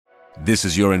This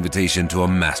is your invitation to a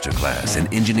masterclass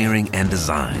in engineering and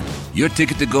design. Your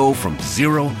ticket to go from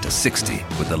 0 to 60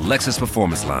 with the Lexus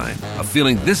Performance Line. A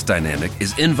feeling this dynamic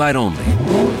is invite only.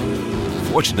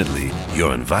 Fortunately,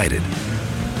 you're invited.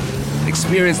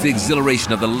 Experience the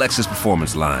exhilaration of the Lexus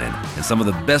Performance Line and some of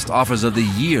the best offers of the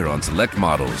year on select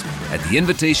models at the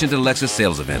Invitation to Lexus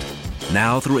sales event,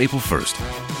 now through April 1st.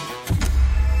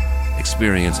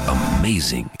 Experience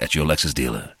amazing at your Lexus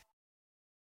dealer.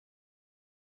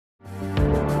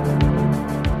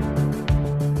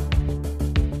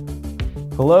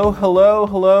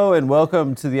 Hello, and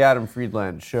welcome to the Adam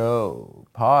Friedland Show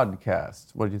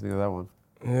podcast. What did you think of that one?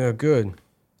 Yeah, good.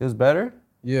 It was better?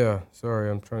 Yeah, sorry,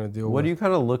 I'm trying to deal with... What are you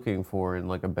kind of looking for in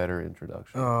like a better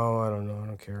introduction? Oh, I don't know. I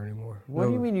don't care anymore. What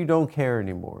do you mean you don't care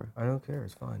anymore? I don't care.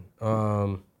 It's fine.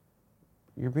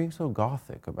 You're being so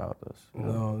gothic about this.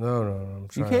 No.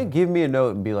 You can't give me a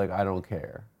note and be like, I don't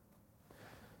care.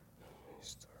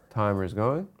 Timer's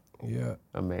going? Yeah.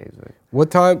 Amazing.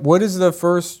 What is the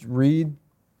first read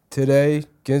today,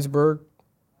 Ginsburg?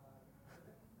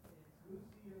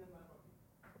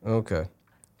 Okay.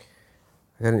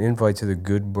 I got an invite to the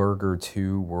Good Burger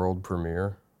 2 world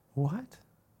premiere. What?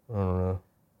 I don't know.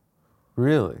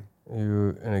 Really?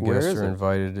 You and a Where guest is are it?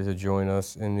 invited to join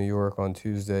us in New York on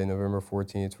Tuesday, November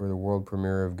 14th, for the world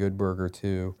premiere of Good Burger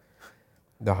 2,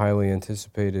 the highly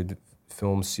anticipated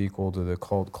film sequel to the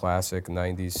cult classic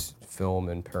 90s film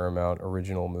and Paramount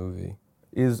original movie.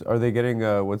 Are they getting,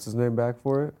 what's his name back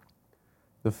for it?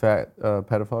 The fat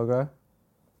pedophile guy?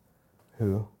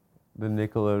 Who? The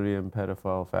Nickelodeon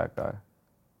pedophile fat guy.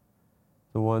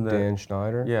 The one that... Dan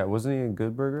Schneider? Yeah, wasn't he in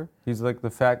Good Burger? He's like the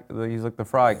fry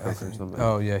cook or something.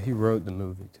 Oh, yeah, he wrote the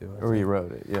movie, too. Or he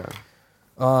wrote it, yeah.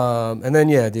 And then,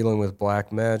 dealing with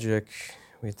black magic.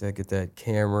 We have to get that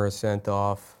camera sent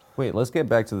off. Wait, let's get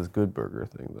back to this Good Burger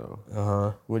thing, though.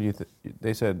 Uh-huh. What do you think?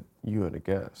 They said you and a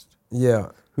guest. Yeah.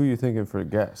 Who are you thinking for a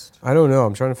guest? I don't know.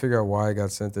 I'm trying to figure out why I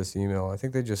got sent this email. I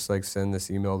think they just, send this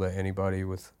email to anybody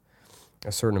with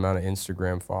a certain amount of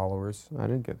Instagram followers. I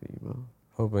didn't get the email.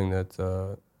 Hoping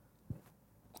that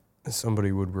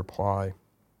somebody would reply.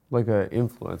 Like an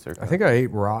influencer. I think I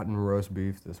ate rotten roast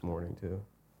beef this morning, too.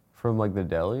 From, like, the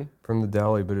deli? From the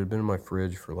deli, but it had been in my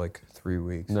fridge for, 3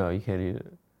 weeks. No, you can't eat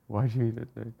it. Why'd you eat it,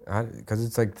 Nick? Because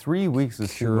it's, 3 weeks is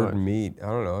too cured much. meat. I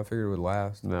don't know. I figured it would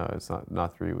last. No, it's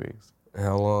not 3 weeks.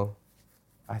 How long?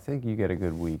 I think you get a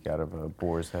good week out of a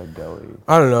Boar's Head deli.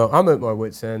 I don't know. I'm at my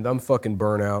wit's end. I'm fucking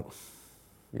burnout.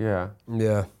 Yeah.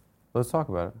 Yeah. Let's talk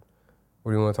about it.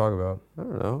 What do you want to talk about? I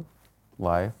don't know.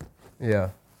 Life. Yeah.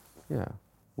 Yeah.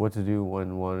 What to do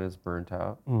when one is burnt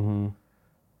out. Mm-hmm.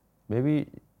 Maybe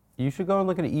you should go on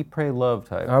an eat, pray, love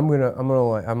type.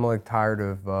 I'm tired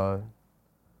of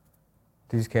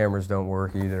these cameras don't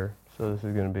work either. So this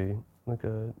is gonna be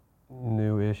a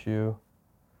new issue.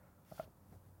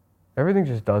 Everything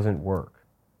just doesn't work.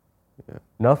 Yeah.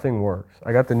 Nothing works.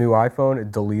 I got the new iPhone.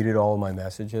 It deleted all of my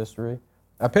message history.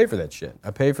 I pay for that shit. I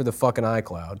pay for the fucking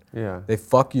iCloud. Yeah. They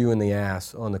fuck you in the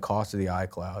ass on the cost of the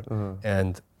iCloud. Uh-huh.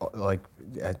 And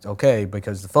it's okay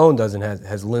because the phone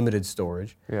has limited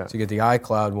storage. Yeah. So you get the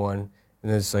iCloud one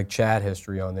and there's chat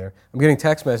history on there. I'm getting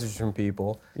text messages from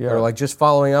people that Yeah. are just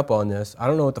following up on this. I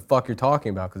don't know what the fuck you're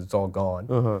talking about because it's all gone.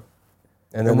 Uh-huh.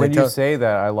 And then when you say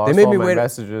that, I lost made all me my wait-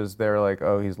 messages. They're like,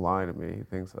 oh, he's lying to me. He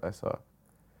thinks I saw.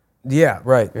 Yeah,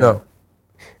 right. Yeah. No.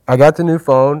 I got the new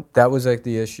phone. That was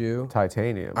the issue.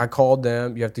 Titanium. I called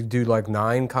them. You have to do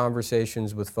 9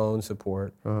 conversations with phone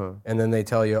support. Uh-huh. And then they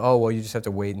tell you, oh, well, you just have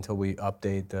to wait until we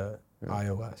update the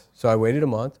iOS. So I waited a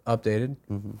month, updated.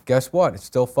 Mm-hmm. Guess what? It's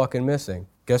still fucking missing.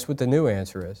 Guess what the new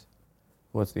answer is?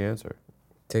 What's the answer?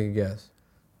 Take a guess.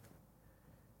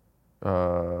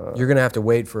 You're going to have to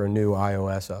wait for a new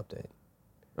iOS update.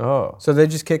 Oh. So they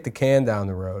just kicked the can down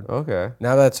the road. Okay.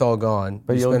 Now that's all gone.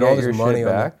 But You you'll spend get all this your money shit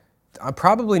on back?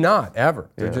 Probably not, ever.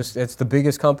 Yeah. It's the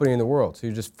biggest company in the world, so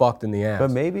you're just fucked in the ass.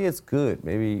 But maybe it's good.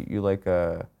 Maybe you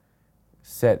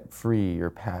set free your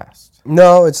past.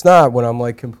 No, it's not when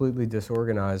I'm completely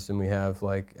disorganized and we have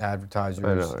advertisers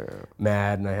I know, yeah.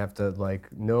 mad and I have to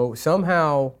no,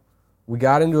 somehow we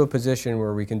got into a position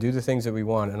where we can do the things that we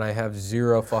want and I have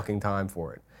zero fucking time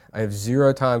for it. I have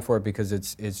zero time for it because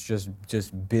it's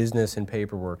just business and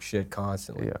paperwork shit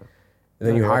constantly. Yeah. And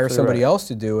then you hire somebody else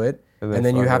to do it and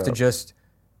then you have to just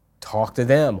talk to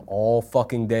them all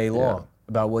fucking day long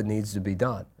about what needs to be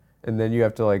done. And then you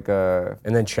have to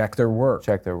and then check their work.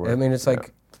 I mean, it's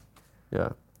yeah.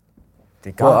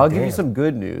 Well, I'll give you damn. some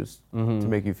good news to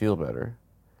make you feel better.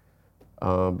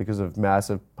 Because of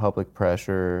massive public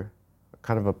pressure,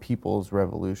 kind of a people's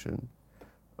revolution,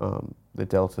 the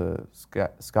Delta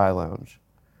Sky Lounge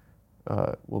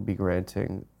will be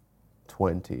granting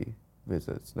 20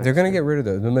 visits. They're going to year. get rid of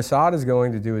those. The Mossad is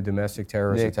going to do a domestic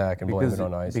terrorist Nick, attack and blame it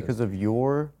on ISIS. Because of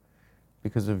your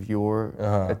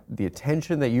the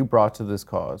attention that you brought to this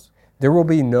cause. There will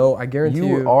be no, I guarantee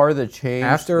you. You are the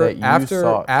change that you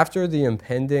sought. After the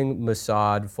impending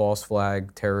Mossad false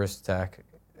flag terrorist attack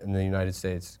in the United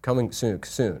States, coming soon.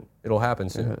 It'll happen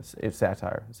soon. It's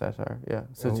satire. Yeah.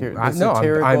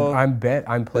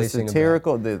 I'm placing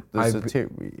satirical. In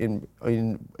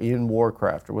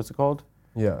Warcraft, or what's it called?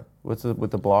 Yeah. What's it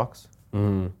with the blocks?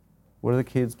 Mm-hmm. What do the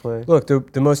kids play? Look, the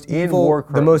most evil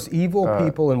Warcraft,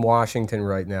 people in Washington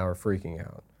right now are freaking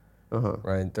out.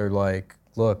 Right? They're like,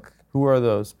 look. Who are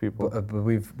those people?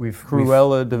 We've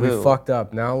Cruella de Vil. We fucked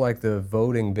up. Now, like, the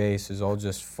voting base is all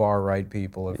just far right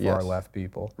people and far left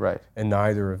people. Right. And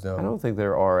neither of them. I don't think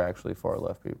there are actually far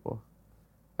left people.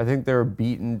 I think there are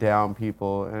beaten down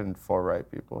people and far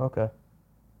right people. Okay.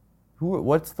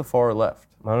 What's the far left?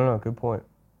 I don't know. Good point.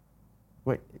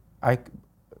 Wait, I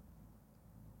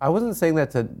wasn't saying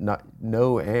that to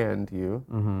no and you.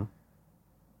 Mm-hmm.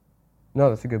 No,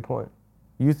 that's a good point.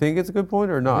 You think it's a good point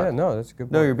or not? Yeah, no, that's a good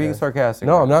point. No, you're being sarcastic.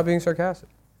 No, I'm not being sarcastic.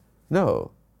 No.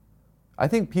 I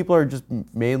think people are just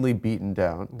mainly beaten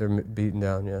down. They're beaten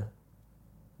down, yeah.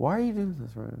 Why are you doing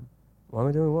this right now? Why am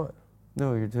I doing what?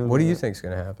 No, you're doing What do you think's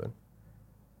going to happen?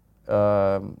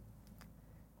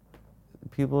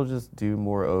 People just do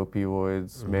more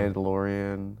opioids,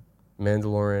 Mandalorian,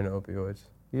 opioids.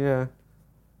 Yeah.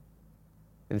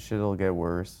 And shit'll get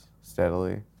worse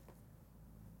steadily.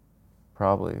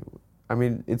 Probably. I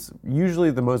mean, it's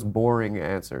usually the most boring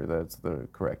answer that's the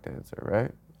correct answer, right?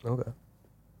 Okay.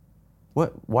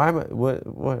 What? Why am I?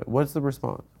 What's the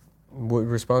response? What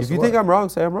response? If you think I'm wrong,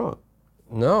 say I'm wrong.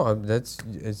 No, it's.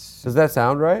 Does that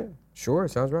sound right? Sure,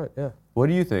 it sounds right. Yeah. What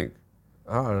do you think?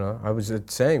 I don't know. I was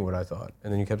saying what I thought,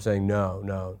 and then you kept saying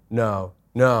no.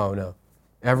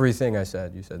 Everything I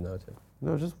said, you said no to.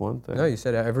 No, just one thing. No, you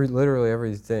said literally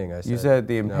everything I said. You said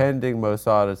the impending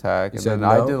Mossad attack, and then no.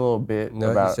 I did a little bit No,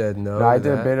 about. you said no. No, I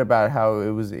did a bit about how it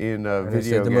was in a and video I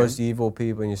said the game. most evil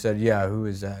people, and you said, yeah, who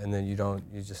is that? And then you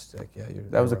just like, yeah.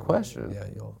 That was a question. Yeah,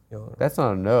 you'll. That's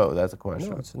not a no. That's a question.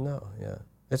 No, it's a no. Yeah,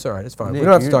 it's all right. It's fine. Nick, we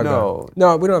don't have to talk about it.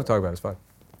 No, we don't have to talk about it. It's fine.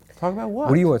 Talk about what?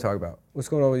 What do you want to talk about? What's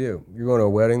going on with you? You're going to a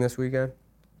wedding this weekend?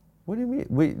 What do you mean?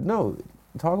 No.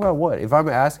 Talk about what? If I'm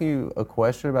asking you a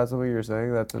question about something you're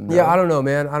saying, that's a no. Yeah, I don't know,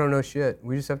 man. I don't know shit.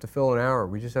 We just have to fill an hour.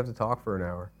 We just have to talk for an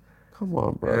hour. Come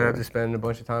on, bro. And I have to spend a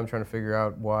bunch of time trying to figure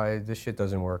out why this shit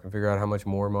doesn't work and figure out how much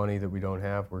more money that we don't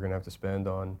have we're going to have to spend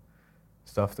on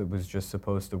stuff that was just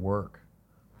supposed to work.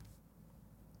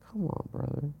 Come on,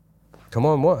 brother. Come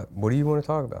on, what? What do you want to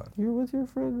talk about? You're with your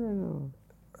friend right now.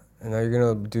 And now you're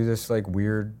going to do this, like,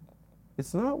 weird...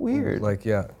 It's not weird. Like,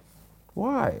 yeah.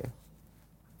 Why?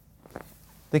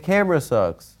 The camera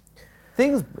sucks.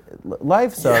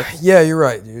 Life sucks. Yeah, you're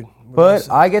right, dude.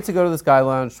 But I get to go to the Sky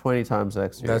Lounge 20 times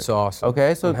next year. That's awesome.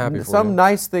 Okay, so some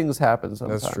nice things happen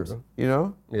sometimes. That's true. You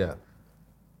know? Yeah.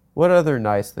 What other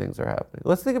nice things are happening?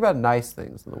 Let's think about nice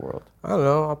things in the world. I don't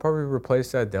know. I'll probably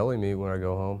replace that deli meat when I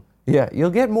go home. Yeah, you'll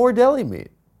get more deli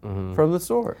meat from the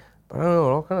store. But I don't know.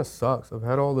 It all kind of sucks. I've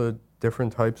had all the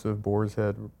different types of boar's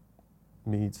head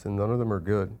meats, and none of them are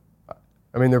good.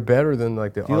 I mean, they're better than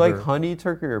like the other. Do you like honey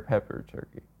turkey or pepper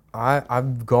turkey?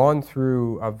 I've gone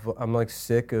through. I'm like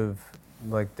sick of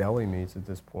like deli meats at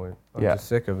this point. I'm just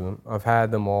sick of them. I've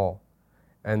had them all,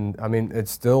 and I mean,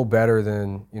 it's still better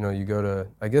than you go to.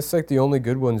 I guess like the only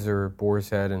good ones are boar's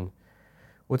head and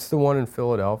what's the one in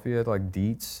Philadelphia? Like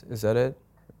Dietz, is that it?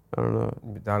 I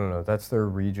don't know. That's their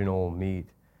regional meat.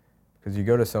 Because you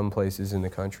go to some places in the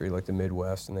country, like the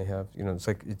Midwest, and they have,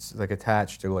 it's like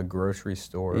attached to like grocery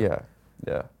store. Yeah.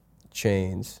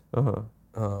 Chains.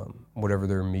 Whatever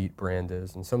their meat brand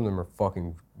is, and some of them are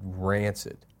fucking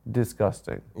rancid.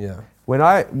 Disgusting. Yeah. When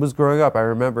I was growing up, I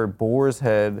remember boar's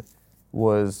head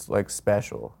was like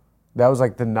special. That was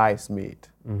like the nice meat.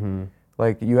 Mm-hmm.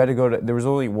 Like you had to go to. There was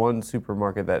only one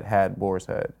supermarket that had boar's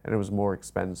head, and it was more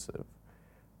expensive.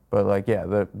 But like, yeah,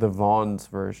 the Vaughn's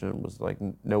version was like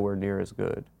nowhere near as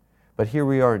good. But here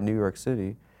we are in New York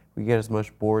City. We get as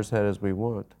much boar's head as we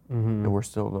want, and we're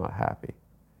still not happy.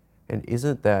 And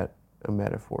isn't that a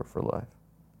metaphor for life?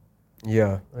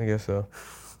 Yeah, I guess so.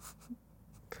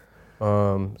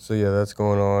 So yeah, that's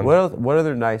going on. What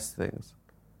other nice things?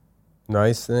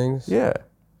 Nice things? Yeah.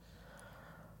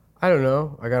 I don't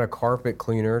know. I got a carpet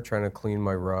cleaner trying to clean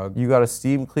my rug. You got a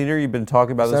steam cleaner? You've been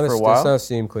talking about this for a while? It's not a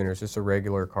steam cleaner. It's just a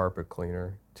regular carpet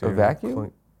cleaner. A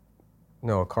vacuum?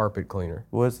 No, a carpet cleaner.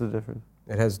 What's the difference?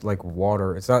 It has like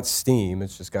water. It's not steam.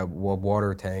 It's just got a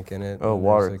water tank in it. Oh,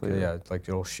 water cleaner. Yeah, it's like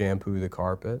it'll shampoo the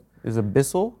carpet. Is it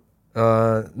Bissell?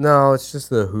 No, it's just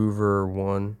the Hoover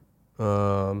one.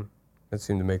 That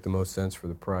seemed to make the most sense for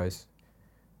the price.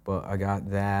 But I got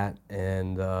that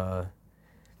and And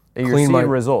you're Clean seeing my-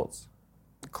 results.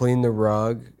 cleaned the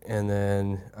rug, and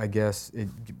then I guess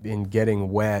in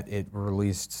getting wet, it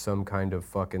released some kind of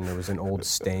fucking. There was an old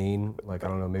stain, like I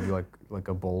don't know, maybe like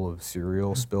a bowl of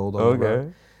cereal spilled on the rug.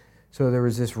 Okay. So there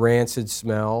was this rancid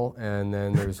smell, and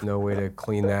then there's no way to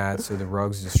clean that, so the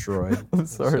rug's destroyed. I'm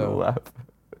sorry to So, laugh.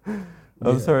 Yeah.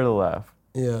 I'm sorry to laugh.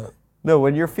 Yeah. No,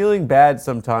 when you're feeling bad,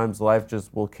 sometimes life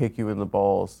just will kick you in the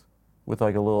balls with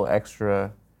like a little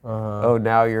extra. Oh,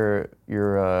 now your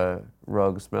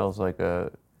rug smells like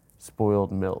a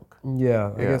spoiled milk.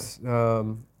 Yeah, I Yeah. guess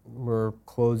we're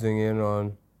closing in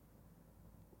on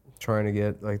trying to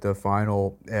get like the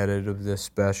final edit of this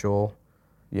special.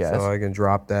 Yes. So I can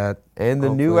drop that. And the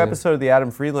new hopefully. episode of the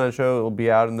Adam Friedland Show will be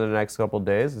out in the next couple of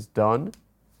days. It's done.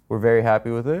 We're very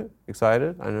happy with it.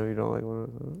 Excited. I know you don't like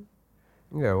one.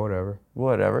 Yeah, whatever.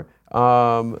 Whatever.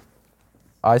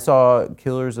 I saw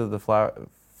Killers of the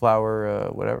Flower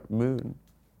whatever Moon.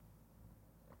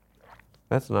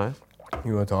 That's nice.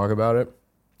 You want to talk about it?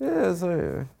 Yeah,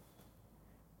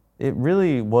 it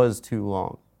really was too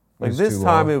long. Like was this too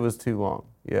time, long. it was too long.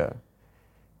 Yeah.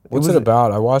 What's it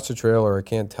about? I watched the trailer. I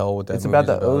can't tell what that It's movie's about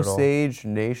the at all. Osage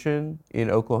Nation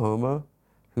in Oklahoma,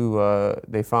 who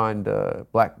they find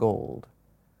black gold,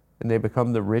 and they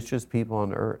become the richest people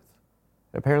on earth.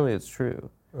 Apparently, it's true.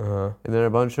 Uh-huh. And then a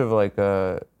bunch of like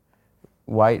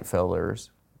white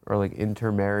fellers are like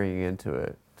intermarrying into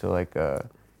it to like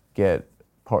get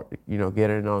in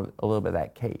on a little bit of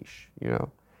that cash,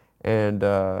 and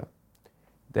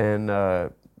then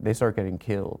they start getting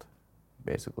killed,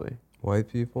 basically. White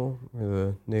people or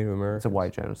the Native Americans? It's a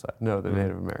white genocide. No, the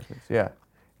Native Americans. Yeah,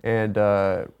 and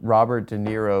Robert De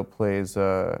Niro plays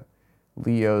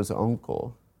Leo's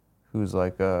uncle, who's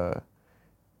like kind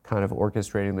of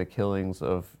orchestrating the killings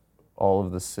of all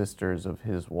of the sisters of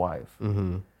his wife.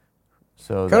 Mm-hmm.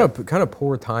 So Kind of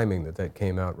poor timing that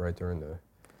came out right during the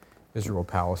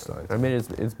Israel-Palestine. I mean,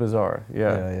 it's bizarre.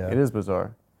 Yeah, Yeah. It is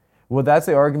bizarre. Well, that's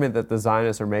the argument that the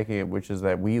Zionists are making, which is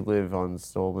that we live on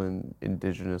stolen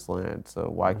indigenous land, so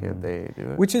why can't they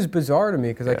do it? Which is bizarre to me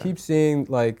because I Yeah. keep seeing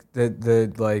like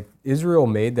the Israel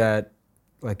made that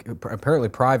like apparently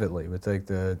privately with like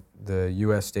the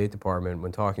U.S. State Department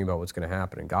when talking about what's going to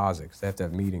happen in Gaza because they have to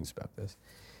have meetings about this.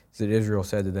 So Israel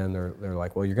said to them, they're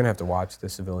like, well, you're going to have to watch the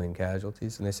civilian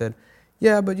casualties, and they said,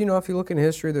 yeah, but if you look in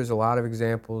history, there's a lot of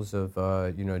examples of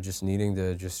just needing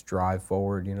to just drive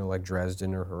forward, like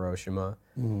Dresden or Hiroshima.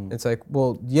 Mm-hmm. It's like,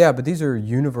 well, yeah, but these are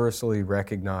universally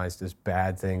recognized as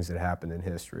bad things that happened in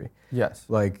history. Yes.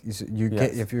 Like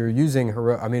if you're using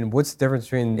what's the difference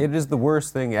between? It is the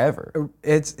worst thing ever.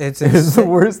 It's It is the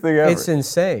worst thing ever. It's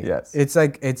insane. Yes. It's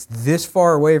like it's this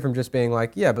far away from just being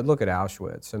like, yeah, but look at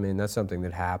Auschwitz. I mean, that's something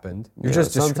that happened. You're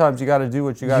just sometimes you got to do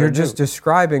what you got to do. You're just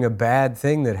describing a bad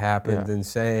thing that happened and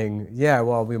saying, yeah,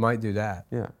 well, we might do that.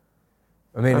 Yeah.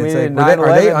 I mean, it's in like,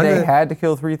 9/11, they had to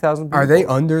kill 3,000 people. Are they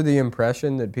under the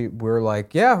impression that people were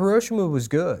like, yeah, Hiroshima was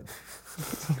good?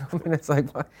 I mean, it's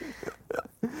like, what?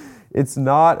 It's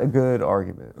not a good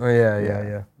argument. Oh,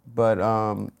 yeah. But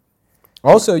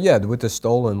also, yeah, with the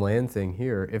stolen land thing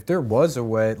here, if there was a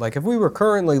way, like if we were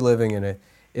currently living in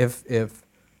if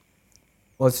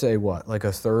let's say like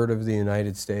a third of the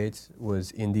United States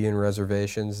was Indian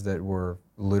reservations that were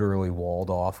literally walled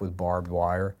off with barbed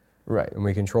wire. right. And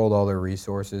we controlled all their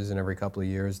resources, and every couple of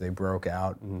years they broke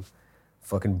out and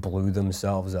fucking blew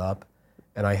themselves up.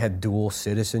 And I had dual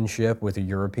citizenship with a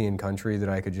European country that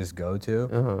I could just go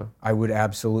to, I would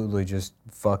absolutely just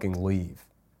fucking leave.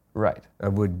 Right. I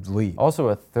would leave. Also,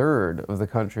 a third of the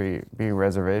country being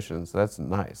reservations. That's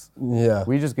nice. Yeah.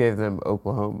 We just gave them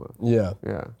Oklahoma. Yeah.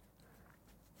 Yeah.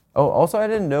 Oh, also, I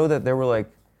didn't know that there were like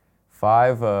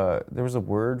 5. There was a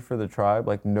word for the tribe,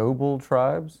 like noble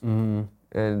tribes, and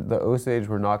the Osage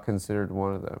were not considered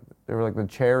one of them. They were like the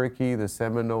Cherokee, the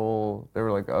Seminole. There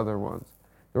were like other ones.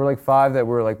 There were like 5 that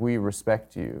were like, we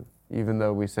respect you, even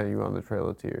though we sent you on the Trail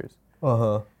of Tears.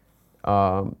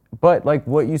 But like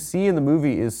what you see in the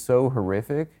movie is so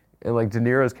horrific, and like De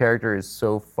Niro's character is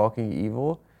so fucking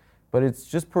evil, but it's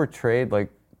just portrayed like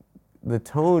the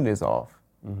tone is off.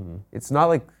 It's not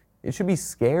like it should be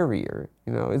scarier,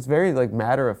 It's very like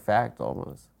matter of fact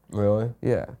almost. Really?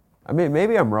 Yeah. I mean,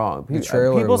 maybe I'm wrong.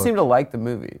 trailer People seem looked- to like the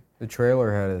movie. The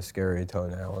trailer had a scary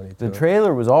tonality to The it.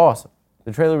 trailer was awesome.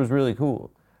 The trailer was really cool.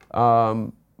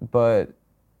 But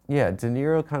yeah, De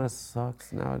Niro kind of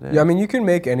sucks nowadays. Yeah, I mean, you can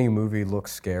make any movie look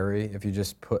scary if you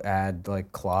just add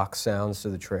like clock sounds to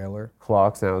the trailer.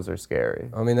 Clock sounds are scary.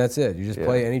 I mean, that's it. You just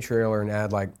play any trailer and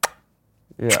add like,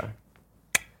 Yeah.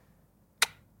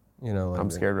 You know, like I'm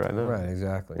scared right now. Right,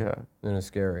 exactly. Yeah. And it's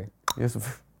scary. Yes.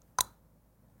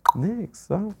 Nick,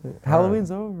 stop it.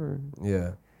 Halloween's over.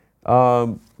 Yeah.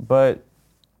 But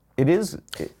it is.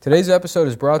 Today's episode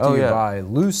is brought to Oh, you yeah. by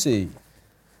Lucy.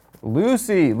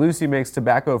 Lucy makes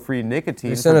tobacco-free nicotine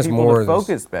They sent for us people more to of this.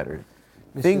 focus better.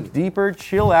 Think deeper,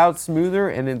 chill out smoother,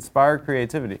 and inspire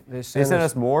creativity. They sent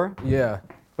us more, Yeah.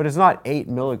 but it's not 8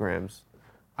 milligrams.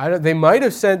 They might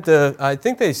have sent I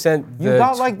think they sent the... You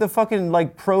got like the fucking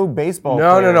like pro baseball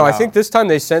No. player I now. think this time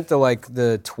they sent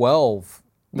the 12.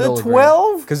 The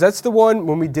 12? Because that's the one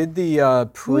when we did the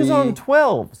pre... Who's on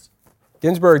 12s?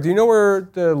 Ginsburg, do you know where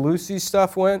the Lucy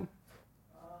stuff went?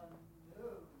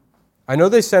 I know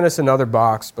they sent us another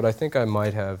box, but I think I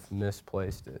might have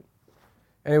misplaced it.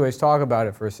 Anyways, talk about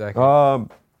it for a second.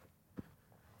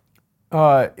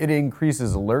 It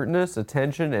increases alertness,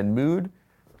 attention, and mood.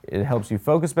 It helps you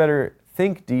focus better,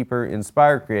 think deeper,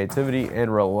 inspire creativity,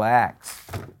 and relax.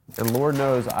 And Lord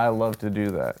knows I love to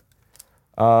do that.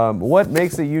 What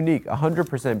makes it unique?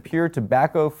 100% pure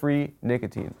tobacco-free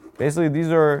nicotine. Basically, these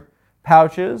are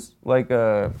pouches, like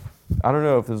I don't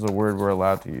know if this is a word we're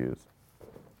allowed to use.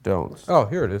 Don't. Oh,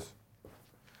 here it is.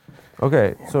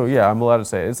 Okay, so yeah, I'm allowed to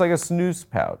say it. It's like a snooze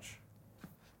pouch.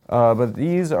 But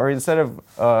these are, instead of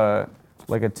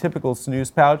like a typical snooze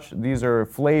pouch, these are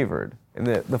flavored. And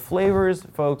the flavors,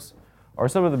 folks, are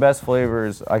some of the best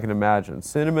flavors I can imagine.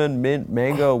 Cinnamon, mint,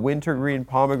 mango, wintergreen,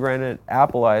 pomegranate,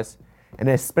 apple ice, and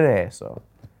espresso.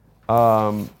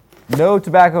 No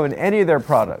tobacco in any of their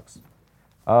products.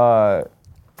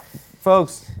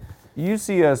 Folks, you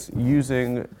see us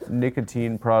using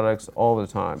nicotine products all the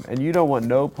time, and you don't want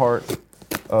no part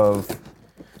of...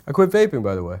 I quit vaping,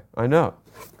 by the way. I know.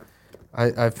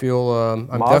 I feel I'm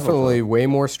Mazel definitely way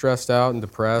more stressed out and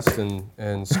depressed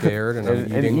and scared, and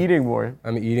And eating more.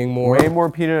 I'm eating more. Way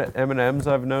more peanut M&Ms,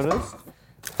 I've noticed.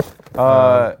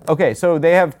 Okay, so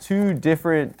they have two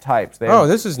different types. They have,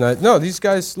 This is nice. No, these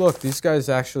guys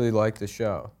actually like the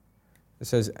show. It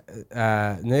says,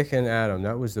 Nick and Adam,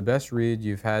 that was the best read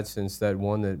you've had since that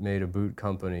one that made a boot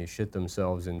company shit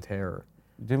themselves in terror.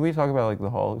 Didn't we talk about like the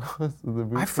Holocaust of the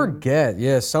boot? I forget.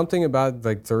 Yeah, something about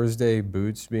like Thursday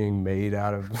boots being made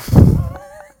out of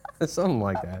something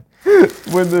like that.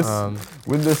 When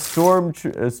the storm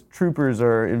troopers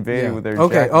are invading with their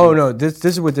Okay. jackets. Oh no, this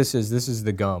is what this is. This is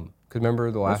the gum. Cause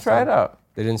remember the last Let's try time? it out.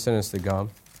 They didn't send us the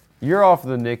gum. You're off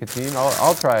the nicotine.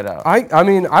 I'll try it out. I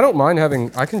mean, I don't mind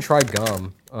I can try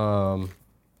gum.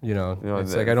 You know,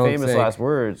 it's the like I don't famous think, last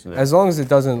words. Nick. as long as it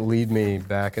doesn't lead me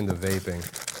back into vaping.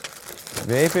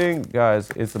 Vaping,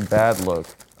 guys, it's a bad look.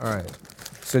 All right.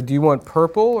 So do you want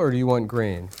purple or do you want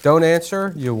green? Don't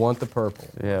answer. You want the purple.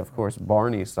 Yeah, of course,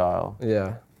 Barney style.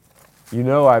 Yeah. You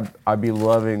know I'd be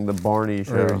loving the Barney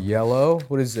show. Or yellow.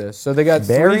 What is this? So they got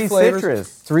Berry three flavors.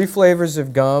 citrus. 3 flavors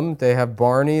of gum. They have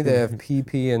Barney, they have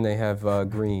PP, and they have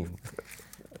green.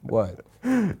 What?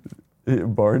 Barney,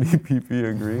 PP,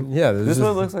 and green. Yeah. This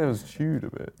one looks like it was chewed a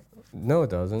bit. No, it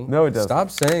doesn't. No, it doesn't. Stop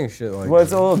saying shit like Well,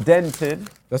 it's that. a little dented.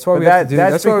 That's why But we have to do.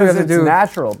 that's That's why we because have to it's do.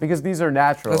 natural. Because these are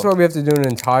natural. That's why we have to do an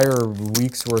entire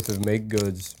week's worth of make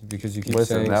goods because you keep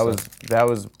Listen, saying that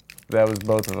was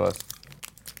both of us.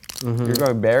 Mm-hmm. You're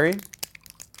going berry?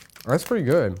 That's pretty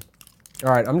good.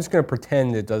 All right, I'm just gonna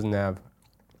pretend it doesn't have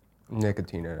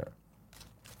nicotine in it.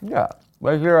 Yeah.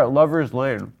 Like you're at Lover's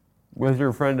Lane with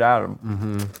your friend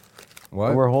Adam. What?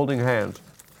 And we're holding hands.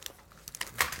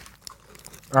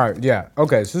 All right, yeah.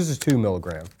 Okay, so this is 2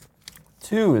 milligram.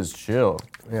 2 is chill.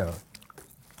 Yeah.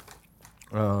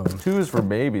 2 is for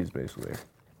babies, basically.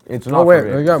 It's not. Oh wait, for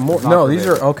babies. we got more. It's not No, for these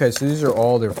babies. are okay. So these are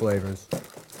all their flavors.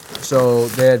 So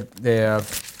they have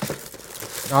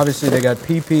obviously they got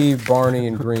PP, Barney,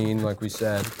 and green, like we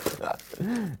said.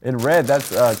 In red.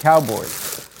 That's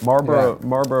Cowboys.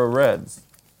 Marlboro Reds.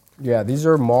 Yeah, these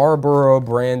are Marlboro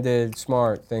branded.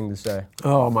 Smart thing to say.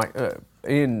 Oh my!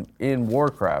 In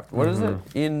Warcraft. What is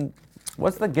it?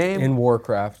 What's the game? In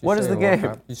Warcraft. What is the game?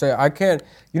 Warcraft. You say I can't.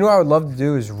 You know what I would love to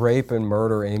do is rape and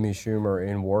murder Amy Schumer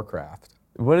in Warcraft.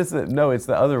 What is it? No, it's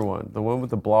the other one. The one with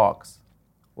the blocks.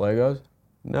 Legos.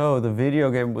 No, the video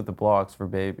game with the blocks for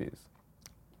babies.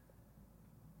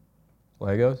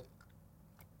 Legos.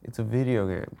 It's a video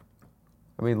game.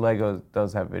 I mean, Lego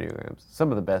does have video games.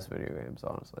 Some of the best video games,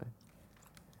 honestly.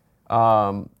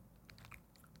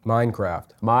 Minecraft,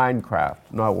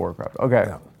 not Warcraft. Okay.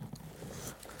 Yeah.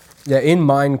 Yeah, in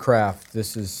Minecraft,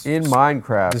 this is In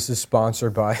Minecraft. this is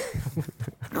sponsored by.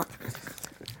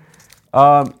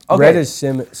 Okay. Red is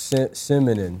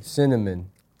cinnamon. Simonin.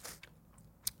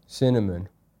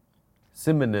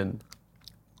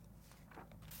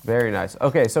 Very nice.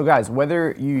 Okay, so guys,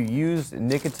 whether you use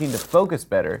nicotine to focus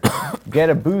better, get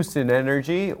a boost in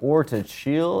energy, or to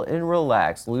chill and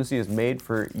relax, Lucy is made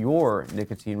for your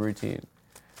nicotine routine.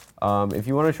 If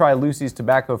you want to try Lucy's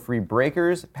tobacco-free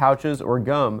breakers, pouches, or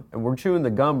gum, and we're chewing the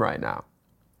gum right now.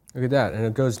 Look at that, and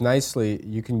it goes nicely.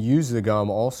 You can use the gum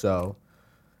also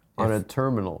On a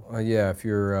terminal. Yeah, if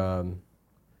you're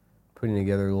putting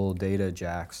together little data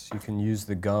jacks, you can use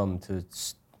the gum to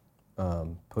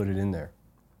put it in there.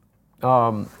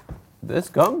 This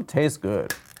gum tastes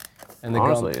good. And the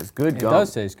Honestly, gum, it's good gum. It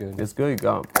does taste good. It's good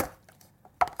gum.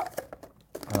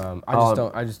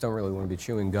 I just don't really want to be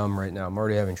chewing gum right now. I'm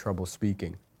already having trouble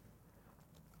speaking.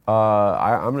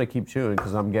 I'm gonna keep chewing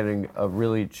because I'm getting a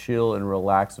really chill and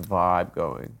relaxed vibe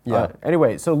going. Yeah.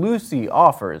 Anyway, so Lucy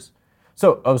offers.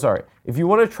 If you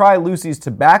want to try Lucy's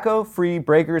tobacco-free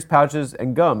breakers, pouches,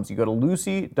 and gums, you go to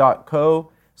lucy.co/TAFS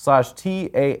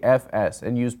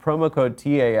and use promo code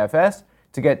TAFS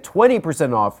to get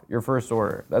 20% off your first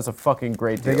order. That's a fucking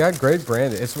great deal. They got great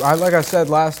branding. Like I said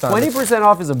last time. 20%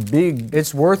 off is a big.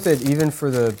 It's worth it even for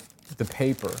the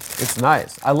paper. It's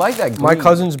nice. I like that green. My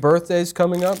cousin's birthday's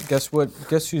coming up. Guess what?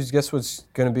 Guess what's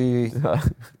gonna be?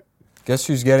 Guess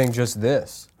who's getting just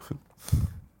this?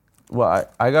 Well,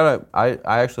 I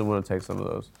actually want to take some of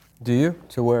those. Do you?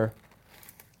 To where?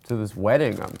 To this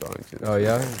wedding I'm going to. Oh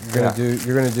yeah,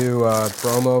 you're gonna do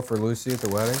promo for Lucy at the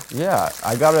wedding. Yeah,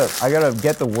 I gotta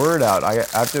get the word out. I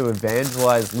have to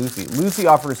evangelize Lucy. Lucy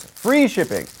offers free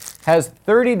shipping, has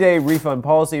 30-day refund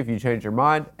policy if you change your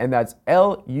mind, and that's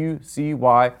lucy.co.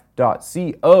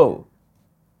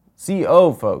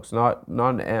 Co, folks, not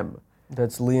an M.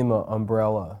 That's Lima,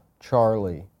 Umbrella,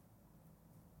 Charlie.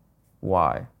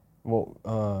 Y.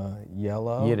 Well,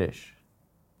 yellow. Yiddish.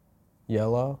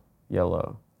 Yellow.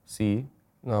 Yellow. C.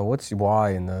 No, what's Y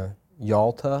in the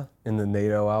Yalta in the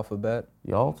NATO alphabet?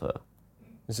 Yalta.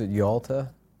 Is it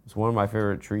Yalta? It's one of my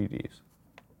favorite treaties.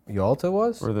 Yalta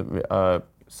was? Or the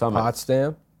summit.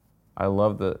 Potsdam? I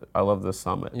love the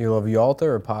summit. You love Yalta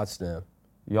or Potsdam?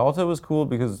 Yalta was cool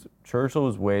because Churchill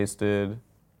was wasted.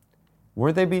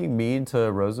 Weren't they being mean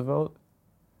to Roosevelt?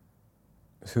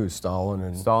 Who, Stalin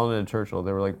and Churchill,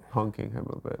 they were like punking him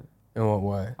a bit. In what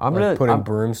way? I'm putting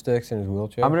broomsticks in his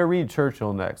wheelchair? I'm gonna read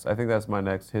Churchill next. I think that's my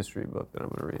next history book that I'm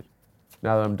gonna read.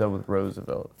 Now that I'm done with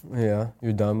Roosevelt. Yeah,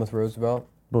 you're done with Roosevelt?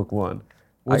 Book 1.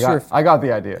 I got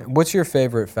the idea. What's your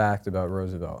favorite fact about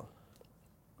Roosevelt?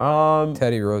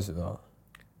 Teddy Roosevelt.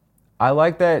 I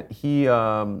like that he's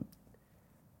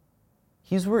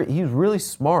really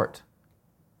smart.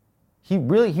 He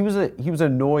was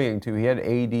annoying too. He had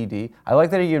ADD. I like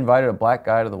that he invited a black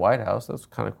guy to the White House. That's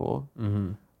kind of cool.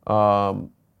 Mm-hmm.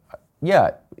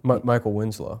 Yeah. Michael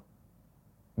Winslow.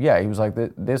 Yeah, he was like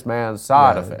this man's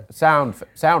sound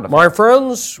effect. My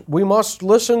friends, we must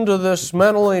listen to this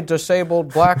mentally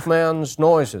disabled black man's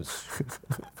noises,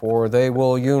 for they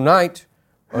will unite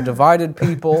a divided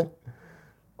people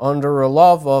under a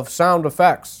love of sound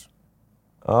effects.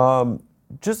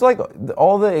 Just like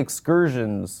all the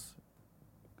excursions.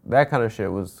 That kind of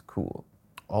shit was cool.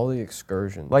 All the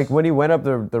excursions. Like when he went up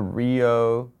the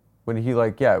Rio, when he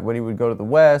would go to the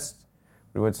West,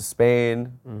 when he went to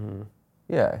Spain. Mm-hmm.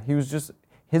 Yeah, he was just,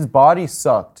 his body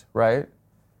sucked, right?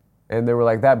 And they were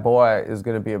like, that boy is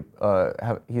going to be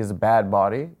he has a bad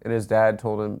body. And his dad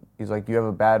told him, he's like, you have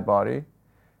a bad body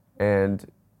and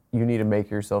you need to make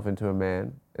yourself into a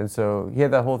man. And so he had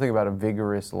that whole thing about a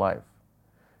vigorous life.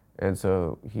 And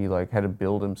so he like had to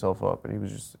build himself up, and he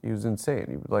was insane.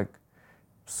 He would like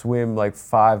swim like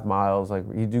 5 miles, like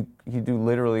he'd do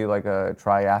literally like a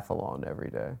triathlon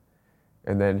every day,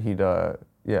 and then he'd and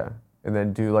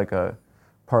then do like a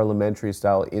parliamentary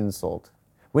style insult.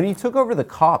 When he took over the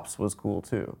cops was cool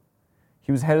too.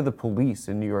 He was head of the police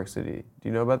in New York City. Do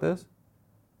you know about this?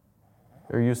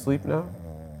 Are you asleep now?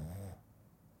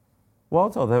 Well,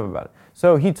 I'll tell them about it.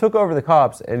 So he took over the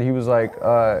cops, and he was like,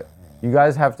 you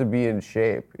guys have to be in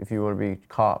shape if you want to be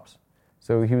cops.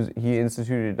 So he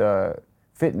instituted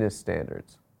fitness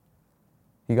standards.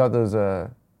 He got those.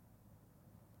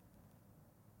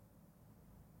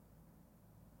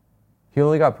 He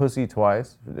only got pussy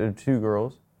twice. 2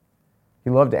 girls.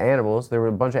 He loved animals. There were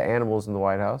a bunch of animals in the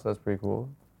White House. That's pretty cool.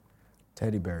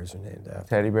 Teddy bears are named after.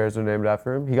 Teddy bears are named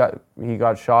after him. He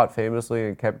got shot famously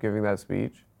and kept giving that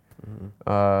speech.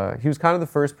 Mm-hmm. He was kind of the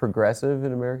first progressive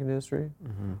in American history.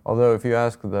 Mm-hmm. Although if you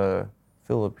ask the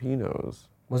Filipinos...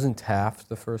 Wasn't Taft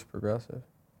the first progressive?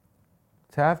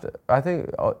 Taft, I think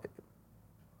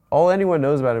all anyone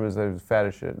knows about him is that he was fat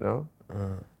as shit, no?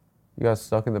 You got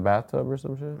stuck in the bathtub or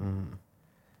some shit? Mm.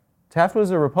 Taft was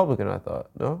a Republican, I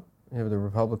thought, no? Yeah, but the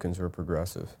Republicans were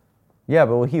progressive. Yeah,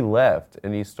 but when he left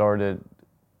and he started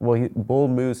well, Bull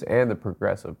Moose and the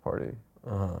Progressive Party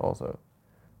also.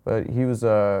 But he was,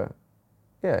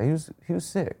 he was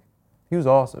sick. He was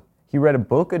awesome. He read a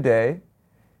book a day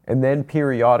and then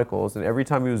periodicals, and every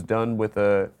time he was done with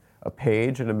a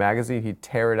page in a magazine, he'd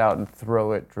tear it out and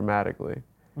throw it dramatically.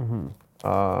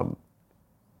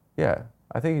 Yeah,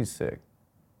 I think he's sick.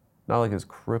 Not like his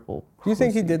cripple. Do you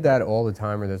think he did that all the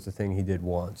time, or that's the thing he did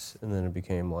once, and then it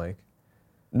became like...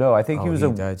 No, I think he was a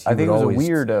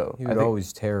weirdo. He would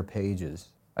always tear pages.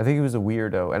 I think he was a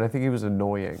weirdo, and I think he was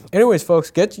annoying. Anyways,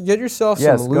 folks, get yourself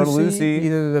some Lucy. Go to Lucy.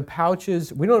 Either the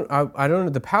pouches. I don't know.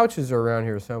 The pouches are around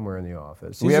here somewhere in the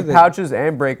office. We have pouches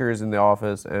and breakers in the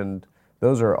office, and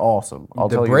those are awesome. I'll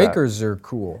tell you that. The breakers are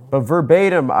cool. But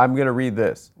verbatim, I'm gonna read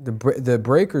this. The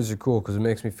breakers are cool because it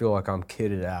makes me feel like I'm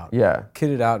kitted out. Yeah.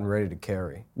 Kitted out and ready to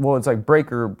carry. Well, it's like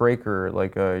breaker,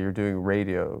 like you're doing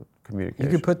radio communication.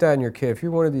 You could put that in your kit. If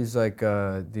you're one of these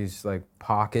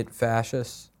pocket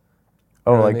fascists.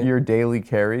 Oh, like your daily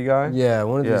carry guy? Yeah,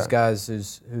 one of these guys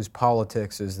whose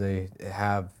politics is they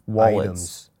have wallets.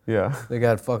 Items. Yeah. They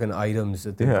got fucking items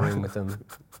that they bring with them.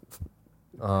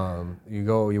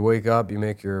 You wake up, you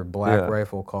make your Black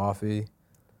Rifle coffee.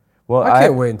 Well, I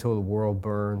can't wait until the world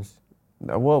burns.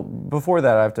 Well, before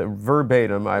that, I have to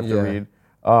read.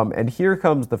 And here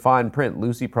comes the fine print.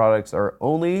 Lucy products are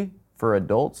only for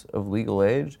adults of legal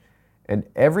age, and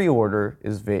every order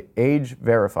is age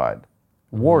verified.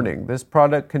 Warning, this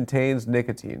product contains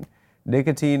nicotine.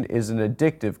 Nicotine is an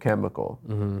addictive chemical.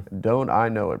 Don't I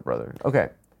know it, brother?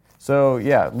 Okay, so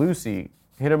yeah, Lucy.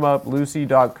 Hit him up,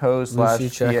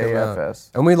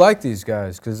 lucy.co/TAFS. And we like these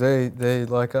guys because they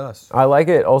like us. I like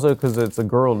it also because it's a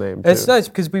girl name, too. It's nice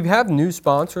because we have new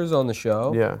sponsors on the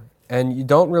show. Yeah. And you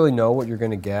don't really know what you're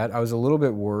going to get. I was a little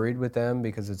bit worried with them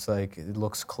because it's like, it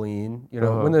looks clean. You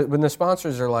know, when the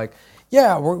sponsors are like,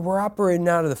 yeah, we're operating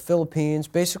out of the Philippines.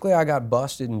 Basically, I got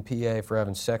busted in PA for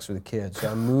having sex with a kid. So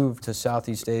I moved to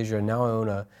Southeast Asia, and now I own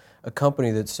a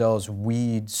company that sells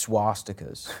weed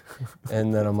swastikas.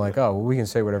 And then I'm like, oh, well, we can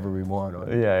say whatever we want.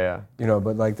 Yeah. You know,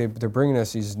 but like they're bringing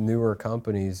us these newer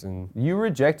companies. And you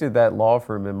rejected that law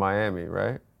firm in Miami,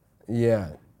 right?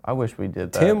 Yeah. I wish we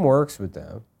did that. Tim works with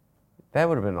them. That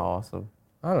would have been awesome.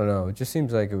 I don't know. It just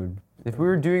seems like it would. If we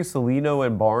were doing Celino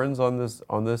and Barnes on this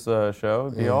show,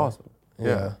 it'd be awesome.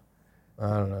 Yeah.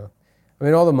 I don't know. I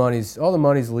mean, all the money's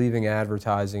leaving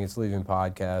advertising. It's leaving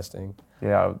podcasting.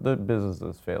 Yeah, the business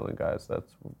is failing, guys.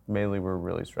 That's mainly we're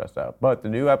really stressed out. But the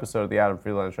new episode of the Adam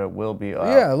Friedland Show will be up.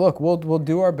 Yeah, look, we'll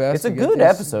do our best. It's a good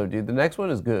episode, dude. The next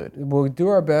one is good. We'll do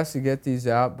our best to get these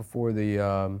out before the,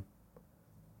 all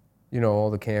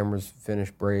the cameras finish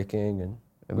breaking and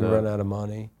we run out of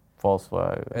money. False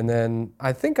flag. And then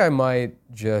I think I might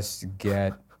just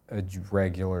get a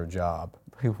regular job.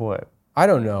 Like what? I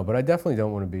don't know, but I definitely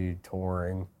don't want to be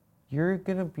touring. You're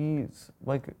gonna be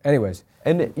like... Anyways.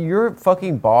 And your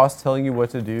fucking boss telling you what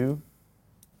to do,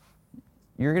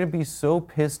 you're gonna be so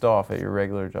pissed off at your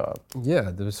regular job.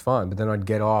 Yeah, that was fine, but then I'd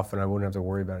get off and I wouldn't have to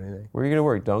worry about anything. Where are you gonna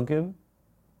work, Dunkin'?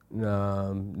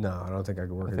 No, I don't think I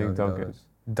could work at Dunkin'. Donuts.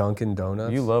 Dunkin'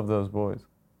 Donuts? You love those boys.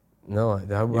 No, I'm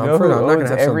not gonna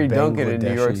have every some Dunkin' in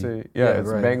New York City. Yeah, it's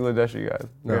right. Bangladeshi guys.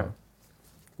 No. Yeah.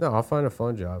 No, I'll find a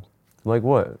fun job. Like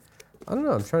what? I don't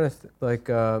know. I'm trying to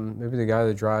maybe the guy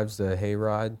that drives the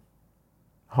hayride.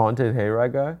 Haunted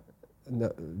hayride guy?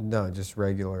 No, just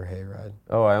regular hayride.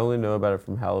 Oh, I only know about it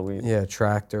from Halloween. Yeah,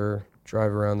 tractor,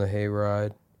 drive around the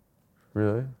hayride.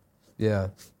 Really? Yeah.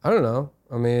 I don't know.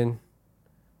 I mean,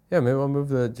 yeah, maybe I'll move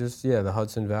to the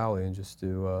Hudson Valley and just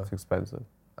do... it's expensive.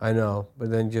 I know, but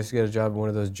then just get a job in one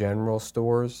of those general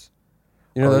stores.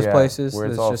 You know those places? Where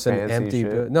it's all just an empty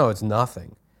shit? No, it's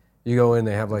nothing. You go in,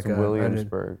 they have like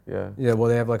Williamsburg, yeah. Yeah, well,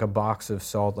 they have like a box of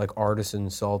salt, like artisan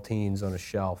saltines on a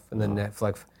shelf. And then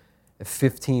like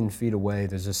 15 feet away,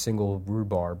 there's a single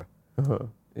rhubarb, you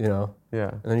know?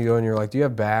 Yeah. And then you go in and you're like, do you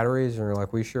have batteries? And you're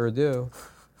like, we sure do. And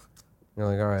you're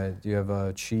like, all right, do you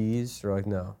have cheese? They're like,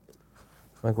 no.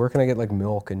 I'm like, where can I get like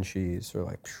milk and cheese? They're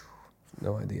like,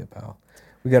 no idea, pal.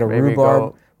 We got a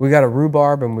rhubarb. We got a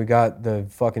rhubarb and we got the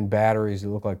fucking batteries that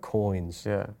look like coins.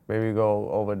 Yeah, maybe go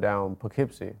over down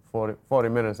Poughkeepsie, 40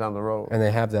 minutes down the road. And they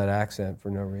have that accent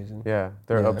for no reason. Yeah,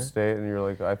 they're upstate and you're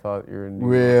like, I thought you were in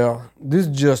New York. Well, this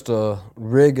is just a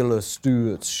regular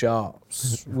Stewart's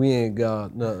shops. We ain't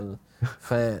got nothing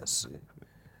fancy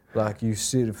like you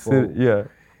city folk. Yeah,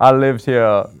 I lived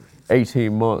here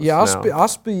 18 months now. I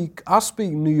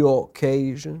speak New York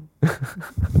Cajun.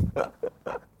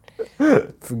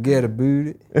 Forget about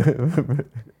it.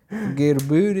 Forget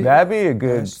about it. That'd be a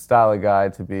good style of guy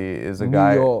to be. Is a New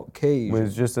guy York Cajun.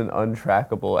 with just an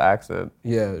untrackable accent.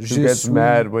 Yeah. Who gets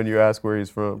mad when you ask where he's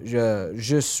from?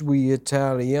 Je suis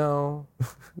Italien.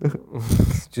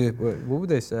 What would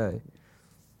they say?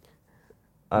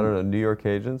 I don't know. New York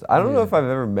Cajuns. I don't know if I've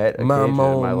ever met a Cajun in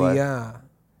my life.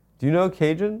 Do you know a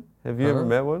Cajun? Have you ever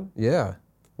met one? Yeah.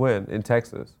 When? In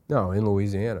Texas? No, in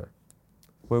Louisiana.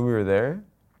 When we were there?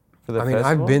 For the festival?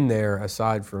 I've been there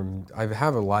aside from, I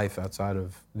have a life outside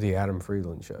of the Adam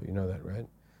Friedland show. You know that, right?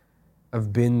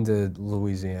 I've been to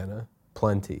Louisiana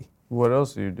plenty. What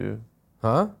else do you do?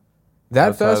 Huh? That Outside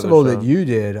of the festival show. that you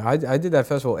did, I did that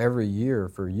festival every year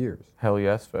for years. Hell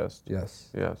Yes Fest. Yes.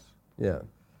 Yes. Yeah.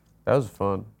 That was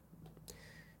fun.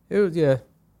 It was, yeah.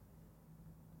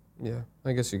 Yeah,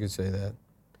 I guess you could say that.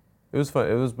 It was fun.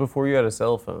 It was before you had a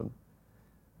cell phone.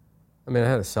 I mean, I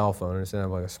had a cell phone. I just didn't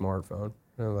have like a smartphone.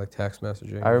 I had like text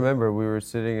messaging. I remember we were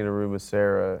sitting in a room with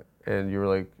Sarah, and you were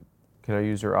like, "Can I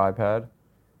use your iPad?"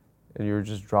 And you were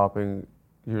just dropping.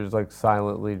 You were just like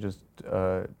silently just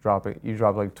dropping. You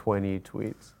dropped like 20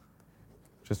 tweets,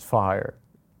 just fire.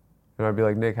 And I'd be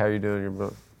like, "Nick, how you doing?" You're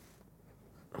both,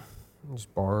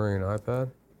 Just borrowing an iPad?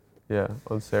 yeah,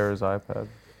 on Sarah's iPad.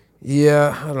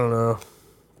 Yeah, I don't know.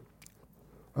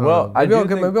 Well, maybe I do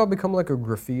think, maybe I'll become like a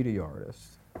graffiti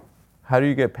artist. how do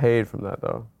you get paid from that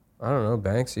though? I don't know.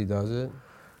 Banksy does it.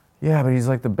 Yeah, but he's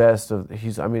like the best of.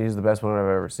 He's the best one I've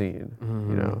ever seen.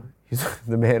 You know,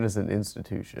 the man is an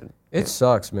institution. It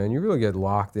sucks, man. You really get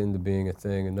locked into being a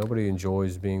thing, and nobody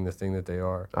enjoys being the thing that they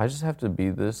are. I just have to be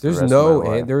this. There's the rest no of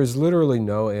my life. there is literally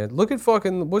no end. Look at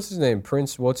fucking what's his name,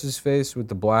 Prince. What's his face with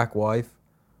the black wife?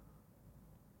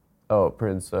 Oh,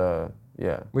 Prince.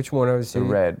 Yeah. Which one was he?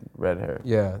 The red hair.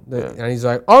 Yeah, and he's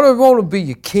like, I don't want to be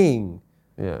your king.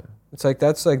 Yeah. It's like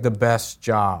that's like the best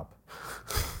job.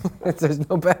 There's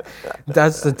no best.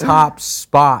 That's the top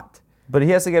spot. But he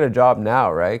has to get a job now,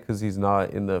 right? Because he's not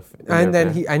in the.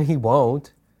 And he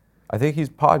won't. I think he's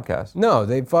podcast. No,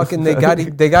 they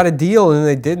got a deal and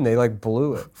they didn't. They like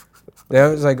blew it. That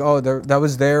was like, oh, that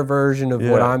was their version of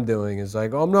what I'm doing. It's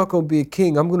like, oh, I'm not going to be a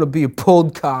king. I'm going to be a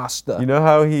podcaster. You know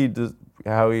how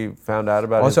he found out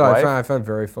about his also, wife? I found a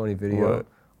very funny video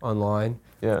online.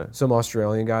 Yeah. Some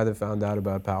Australian guy that found out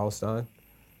about Palestine,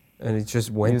 and he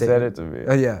just went. You said it to me.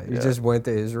 He just went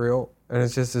to Israel, and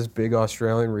it's just this big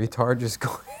Australian retard just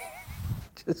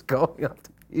going up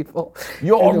to people.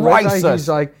 You're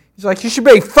racist. He's like, you should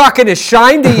be fucking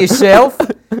ashamed of yourself.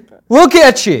 Look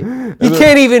at you. You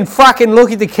can't even fucking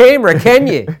look at the camera, can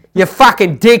you? You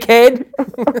fucking dickhead.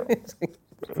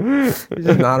 He's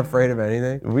just not afraid of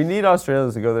anything. We need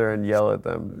Australians to go there and yell at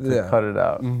them to cut it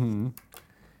out. Mm-hmm.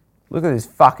 Look at this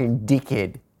fucking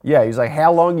dickhead. Yeah, he's like,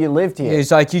 how long you lived here? He's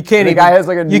like, you can't. The even, guy has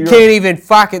like a New you York, can't even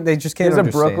fucking. They just can't. He has a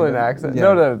understand Brooklyn it. accent.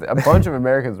 Yeah. No, a bunch of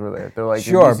Americans were there. They're like,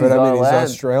 sure, but I mean, he's land.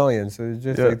 Australian, so it's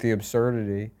just like the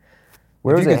absurdity.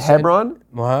 Where was it? Hebron?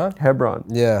 Huh? Hebron.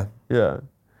 Yeah. Yeah.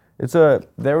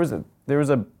 There was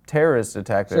a terrorist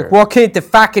attack there. Like, why can't the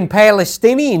fucking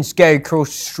Palestinians go across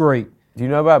the street? Do you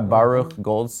know about Baruch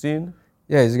Goldstein?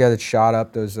 Yeah, he's the guy that shot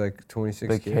up those like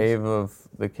 26 The kids. cave of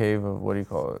what do you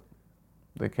call it?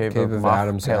 The cave of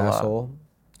Adam's Machpelah. asshole.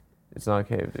 It's not a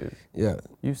cave, dude. Yeah.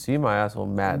 You see my asshole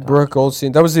mad. Baruch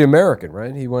Goldstein. That was the American,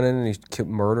 right? He went in and he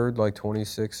murdered like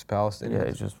 26 Palestinians. Yeah,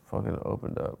 he just fucking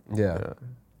opened up. Yeah.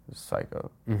 Psycho.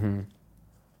 Mm-hmm.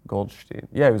 Goldstein.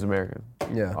 Yeah, he was American.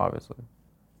 Yeah. Obviously.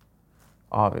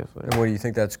 And what do you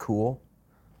think? That's cool.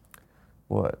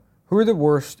 What? Who are the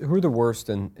worst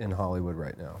in Hollywood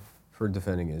right now for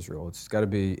defending Israel? It's got to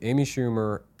be Amy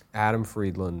Schumer, Adam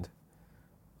Friedland,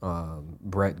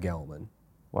 Brett Gelman.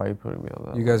 Why are you putting me on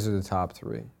that? You guys are the top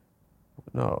three.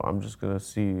 No, I'm just gonna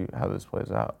see how this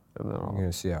plays out, and then I'm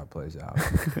gonna see how it plays out.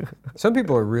 Some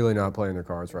people are really not playing their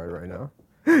cards right now.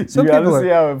 You gotta see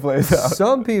how it plays out.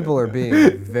 Some people are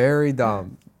being very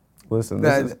dumb. Listen,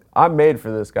 I'm made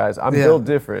for this, guys. I'm built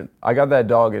different. I got that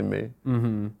dog in me.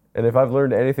 Mm-hmm. And if I've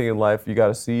learned anything in life, you got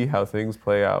to see how things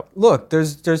play out. Look,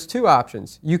 there's two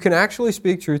options. You can actually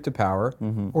speak truth to power,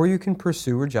 or you can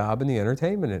pursue a job in the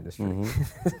entertainment industry.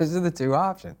 Mm-hmm. Those are the two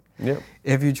options. Yep.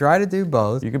 If you try to do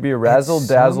both, you could be a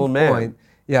razzle-dazzle man.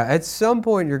 Yeah, at some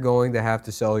point you're going to have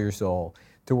to sell your soul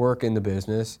to work in the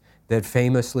business that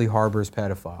famously harbors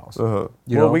pedophiles. Uh-huh.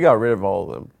 Well, we got rid of all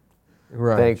of them.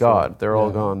 Right. Thank God. They're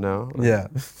all gone now. Yeah.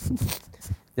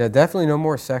 Yeah, definitely no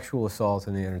more sexual assault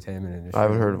in the entertainment industry. I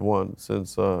haven't heard of one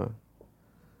since the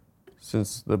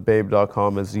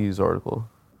Babe.com Aziz article.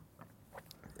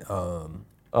 No,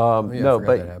 but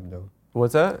that happened to him.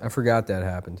 What's that? I forgot that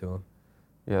happened to him.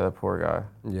 Yeah, that poor guy.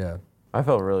 Yeah. I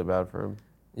felt really bad for him.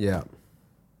 Yeah.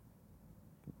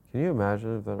 Can you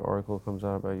imagine if that article comes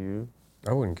out about you?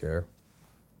 I wouldn't care.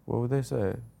 What would they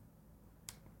say?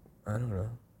 I don't know.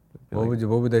 Be What like-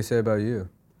 would they say about you?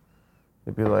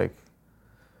 It'd be like,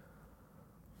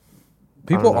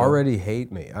 People know. already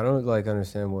hate me. I don't like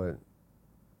understand what.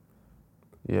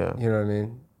 yeah. You know what I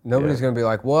mean? Nobody's Yeah. gonna be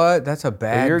like, "What? That's a But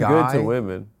bad you're guy." good to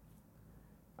women.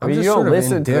 I I'm mean, just you don't sort of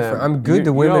listen to indifferent. them. I'm good to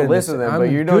You women. don't in the listen to them, I'm but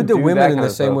you don't good to do women that in kind the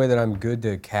of same stuff. way that I'm good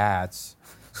to cats.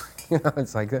 You know,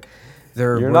 it's like they're.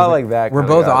 You're we're- not like that We're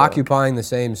kind of both guy, though. occupying the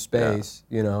same space.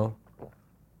 You know.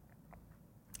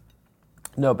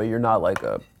 No, but you're not like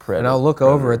a predator. And I'll look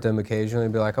over at them occasionally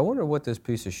and be like, I wonder what this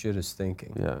piece of shit is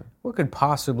thinking. Yeah. What could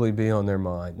possibly be on their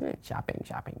mind? Shopping.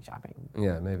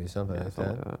 Yeah, maybe something like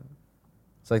Something that. like that.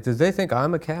 It's like, do they think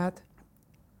I'm a cat?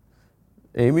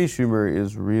 Amy Schumer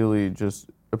is really just.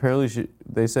 Apparently,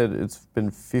 they said it's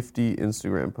been 50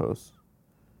 Instagram posts.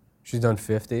 She's done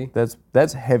 50.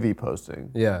 That's heavy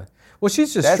posting. Yeah. Well,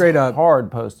 she's just That's straight up. hard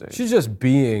posting. She's just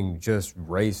being just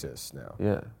racist now.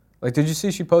 Yeah. Like, did you see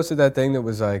she posted that thing that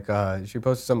was like, she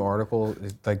posted some article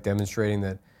like demonstrating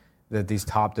that these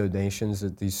top donations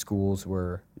at these schools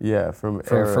were Yeah, from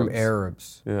from Arabs.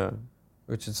 Arabs, Yeah.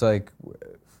 which it's like,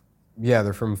 yeah,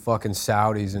 they're from fucking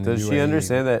Saudis and Does the she UAE.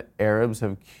 understand that Arabs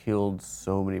have killed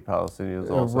so many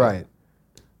Palestinians also? Right.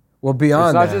 Well, beyond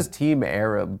It's not that, just Team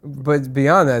Arab. but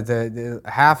beyond that,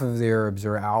 half of the Arabs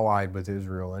are allied with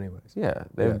Israel, anyways. Yeah,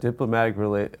 they Yeah. have diplomatic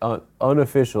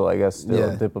unofficial, I guess, still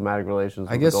Yeah. diplomatic relations.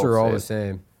 I with guess the they're Gulf all the states.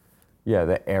 same. Yeah,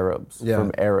 the Arabs Yeah.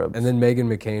 from Arabs. And then Meghan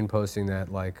McCain posting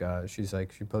that, like, she's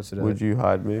like, she posted a. Would you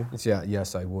hide me? Yeah,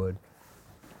 yes, I would.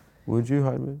 Would you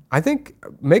hide me? I think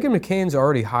Meghan McCain's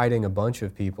already hiding a bunch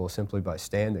of people simply by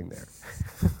standing there.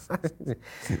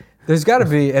 There's got to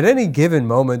be, at any given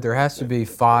moment, there has to be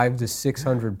 500 to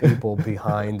 600 people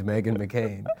behind Meghan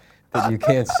McCain that you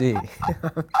can't see.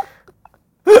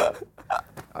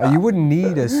 You wouldn't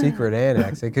need a secret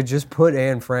annex. They could just put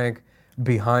Anne Frank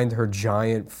behind her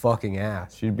giant fucking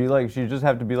ass. She'd just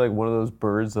have to be like one of those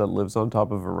birds that lives on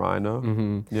top of a rhino.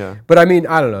 Mm-hmm. Yeah. But I mean,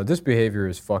 I don't know. This behavior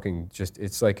is fucking just,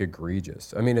 it's like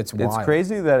egregious. I mean, it's wild. It's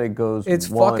crazy that it goes It's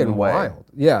one fucking way. wild.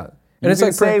 Yeah. You And it's can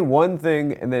like say one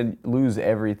thing and then lose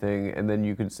everything, and then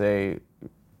you could say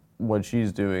what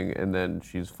she's doing, and then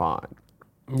she's fine.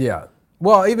 Yeah.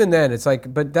 Well, even then, it's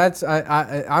like, but that's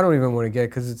I don't even want to get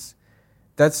because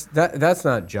that's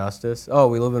not justice. Oh,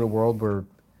 we live in a world where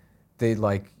they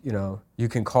like, you know, you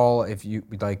can call if you do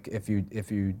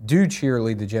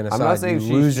cheerlead the genocide, saying you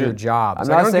she lose your should- job. I'm It's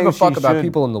not like, I don't give a saying fuck she about should-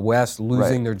 people in the West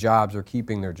losing Right. their jobs or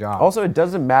keeping their jobs. Also, it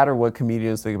doesn't matter what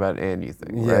comedians think about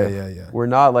anything. Yeah, right? yeah. We're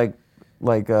not like. they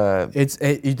I'm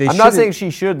not shouldn't- saying she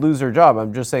should lose her job.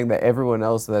 I'm just saying that everyone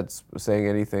else that's saying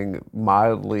anything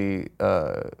mildly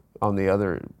from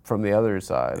the other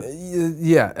side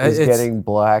yeah, is it's getting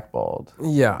blackballed.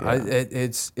 Yeah,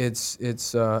 it's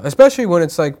especially when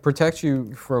it's like protects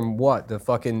you from what, the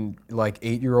fucking like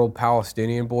 8-year-old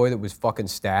Palestinian boy that was fucking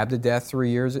stabbed to death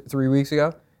 3 weeks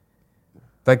ago.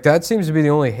 Like that seems to be the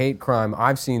only hate crime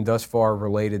I've seen thus far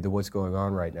related to what's going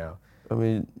on right now. I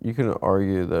mean, you can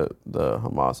argue that the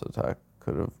Hamas attack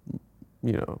could have,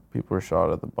 people were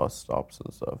shot at the bus stops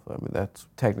and stuff. I mean, that's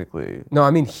technically. No, I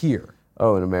mean here.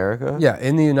 Oh, in America? Yeah,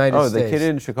 in the United Oh, States. the kid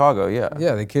in Chicago, yeah.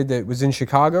 Yeah, the kid that was in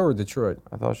Chicago or Detroit.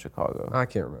 I thought Chicago. I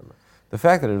can't remember. The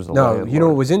fact that it was a No, landlord. you know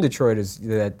what was in Detroit is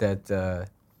that it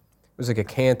was like a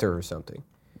cantor or something.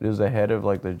 It was the head of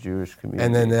like the Jewish community.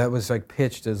 And then that was like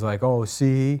pitched as like, oh,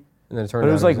 see? And then it turned But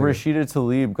out it was like a- Rashida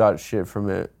Tlaib got shit from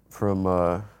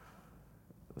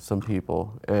some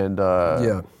people, and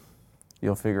Yeah.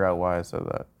 you'll figure out why I said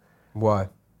that. Why?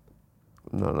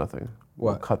 No, nothing.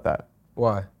 What? We'll cut that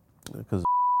Why? because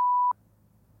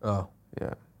Oh.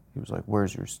 yeah, he was like,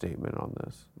 "Where's your statement on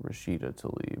this, Rashida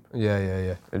Tlaib?"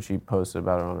 Yeah. And she posted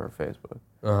about it on her Facebook.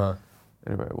 Uh-huh.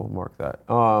 Anyway, we'll mark that.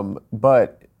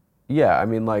 But yeah, I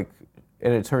mean, like,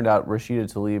 and it turned out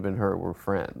Rashida Tlaib and her were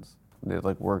friends. They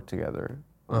like worked together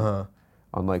Uh-huh.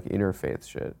 on like interfaith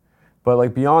shit. But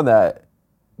like beyond that,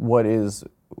 what is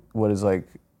like,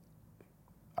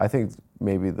 I think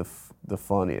maybe the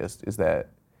funniest is that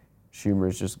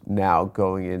Schumer's just now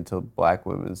going into black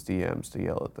women's DMs to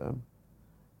yell at them.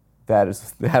 That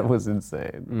was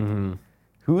insane. Mm-hmm.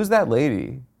 Who was that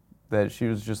lady that she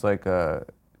was just like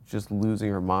just losing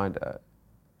her mind at?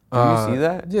 Did you see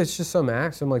that? Yeah, it's just some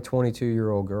like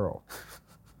 22-year-old girl.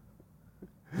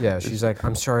 Yeah, she's like,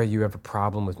 I'm sorry you have a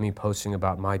problem with me posting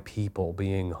about my people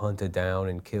being hunted down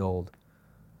and killed.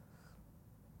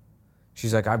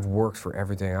 She's like, I've worked for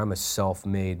everything. I'm a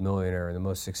self-made millionaire and the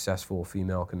most successful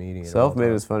female comedian. of all Self-made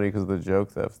time." is funny because of the joke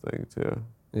theft thing too.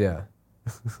 Yeah.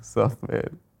 Self-made.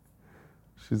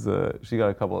 She got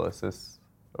a couple of assists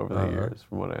over the years,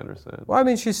 from what I understand. Well, I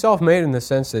mean, she's self-made in the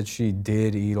sense that she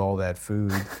did eat all that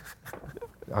food.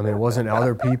 I mean, it wasn't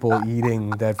other people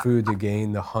eating that food to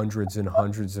gain the hundreds and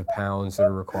hundreds of pounds that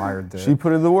are required She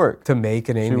put in the work to make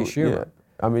an Amy Schumer. Yeah.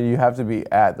 I mean, you have to be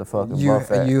at the fucking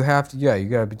buffet. You have to, you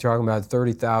got to be talking about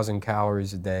 30,000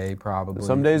 calories a day, probably.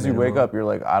 Some days you wake up, you're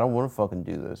like, I don't want to fucking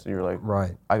do this. And you're like,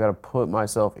 right. I got to put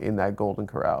myself in that golden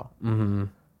corral. Mm-hmm.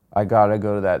 I got to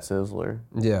go to that Sizzler.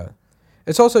 Yeah.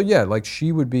 It's also, like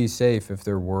she would be safe if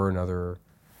there were another,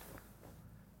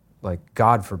 like,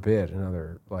 God forbid,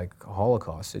 another, like,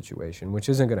 Holocaust situation, which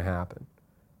isn't going to happen.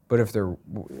 But if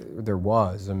there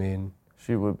was, I mean...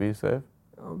 She would be safe?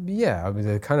 Yeah, I mean,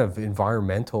 the kind of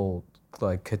environmental,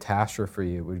 like,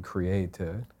 catastrophe it would create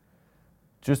to...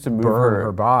 Just to move burn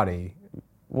her body.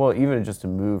 Well, even just to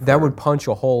move that her. would punch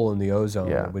a hole in the ozone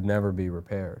that would never be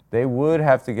repaired. They would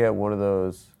have to get one of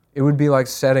those... It would be like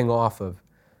setting off of...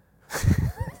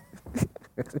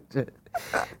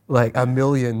 like a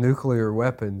million nuclear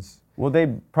weapons. Well, they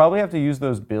probably have to use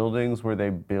those buildings where they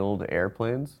build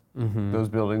airplanes. Mm-hmm. Those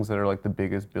buildings that are like the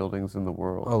biggest buildings in the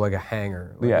world. Oh, like a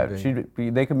hangar. Like yeah,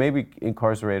 they could maybe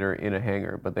incarcerate her in a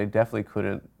hangar, but they definitely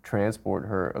couldn't transport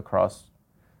her across,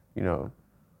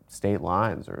 state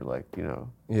lines or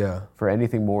for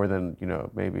anything more than,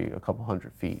 maybe a couple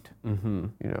 100 feet. Mm-hmm.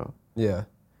 Yeah.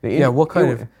 What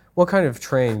kind of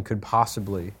train could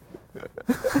possibly...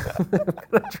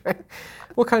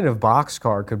 what kind of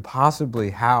boxcar could possibly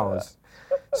house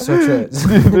such a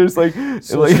there's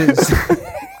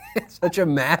such a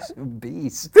massive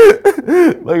beast?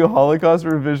 Like a Holocaust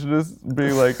revisionist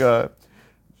being like, the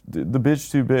bitch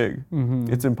too big.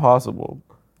 Mm-hmm. It's impossible.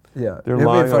 Yeah, it'd be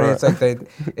funny. It's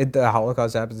like the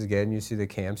Holocaust happens again. You see the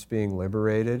camps being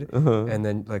liberated, and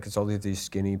then like it's all these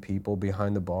skinny people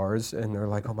behind the bars, and they're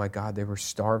like, "Oh my God, they were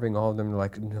starving." All of them are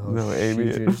like, "No,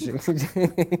 Amy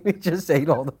Amy just ate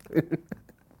all the food."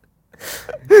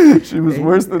 She was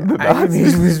worse than the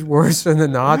Nazis. Amy was worse than the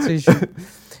Nazis.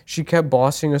 She kept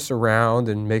bossing us around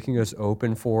and making us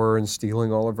open for her and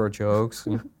stealing all of our jokes.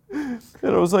 And I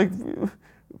was like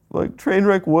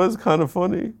Trainwreck was kind of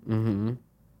funny. Mm-hmm.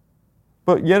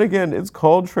 But yet again, it's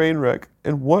called Trainwreck.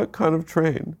 And what kind of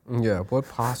train? Yeah, what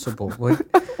possible?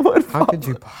 How could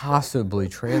you possibly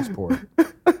transport?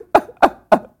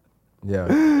 Yeah.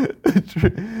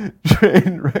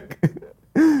 Trainwreck.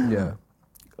 Yeah.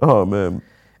 Oh, man.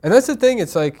 And that's the thing,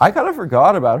 it's like... I kind of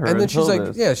forgot about her. And then she's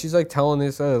like, this. she's like telling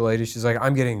this other lady, she's like,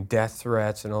 I'm getting death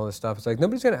threats and all this stuff. It's like,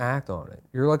 nobody's going to act on it.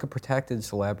 You're like a protected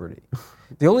celebrity.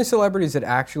 The only celebrities that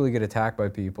actually get attacked by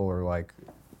people are like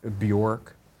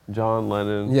Bjork. John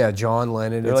Lennon. Yeah, John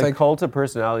Lennon. They're it's like cult of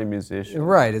personality musicians.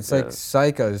 Right. It's like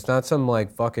psychos. It's not some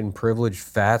like fucking privileged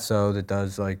fatso that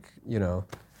does like,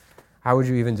 how would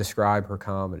you even describe her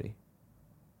comedy?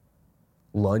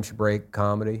 Lunch break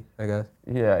comedy, I guess.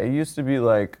 Yeah, it used to be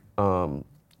like I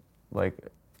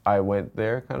went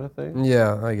there kind of thing.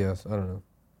 Yeah, I guess. I don't know.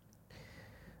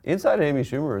 Inside Amy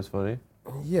Schumer was funny.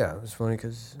 Yeah, it was funny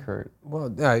because... Kurt.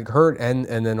 Well, yeah, Kurt and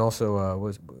then also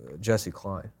was Jesse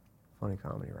Klein. Funny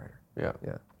comedy writer. Yeah.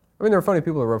 Yeah. I mean, there were funny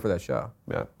people that wrote for that show.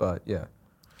 Yeah. But, yeah.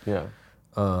 Yeah.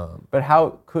 But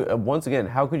how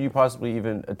could you possibly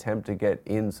even attempt to get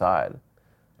inside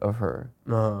of her?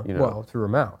 Well, through her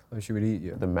mouth. She would eat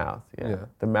you. The mouth, yeah.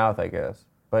 The mouth, I guess.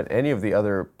 But any of the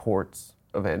other ports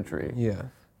of entry,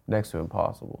 next to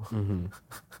impossible. Mm-hmm.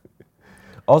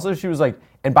 Also, she was like,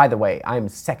 and by the way, I'm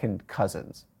second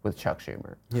cousins with Chuck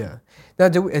Schumer. Yeah. Now,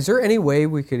 is there any way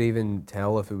we could even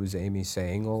tell if it was Amy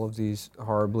saying all of these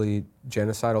horribly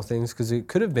genocidal things? Because it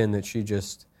could have been that she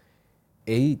just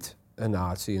ate a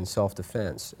Nazi in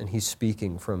self-defense, and he's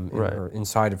speaking from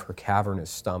inside of her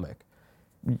cavernous stomach.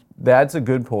 That's a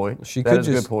good point. That is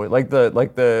a good point. Like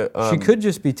the. She could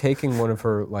just be taking one of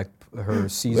her her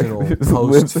seasonal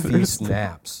post-feast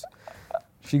naps.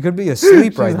 She could be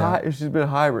asleep right now. She's been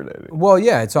hibernating. Well,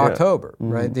 yeah, it's October,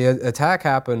 right? The attack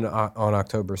happened on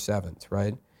October 7th,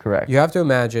 right? Correct. You have to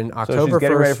imagine October 1st. So she's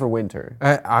getting ready for winter.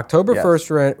 October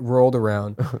 1st rolled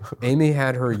around. Amy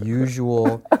had her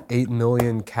usual 8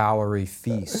 million calorie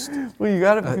feast. Well, you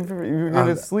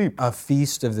gotta sleep. A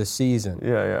feast of the season.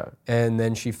 Yeah. And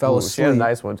then she fell asleep. She had a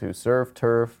nice one too. Surf,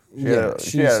 turf.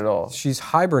 She had it all. She's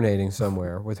hibernating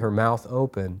somewhere with her mouth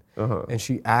open, and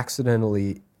she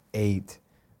accidentally ate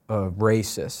a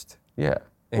racist. Yeah.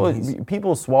 Well,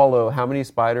 people swallow how many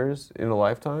spiders in a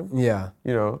lifetime? Yeah.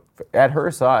 At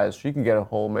her size, she can get a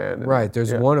whole man. Right.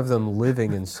 There's one of them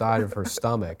living inside of her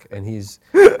stomach, and he's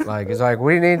like,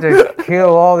 we need to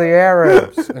kill all the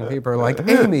Arabs. And people are like,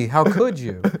 Amy, how could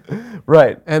you?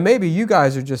 Right. And maybe you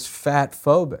guys are just fat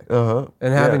phobic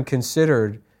and haven't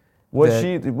considered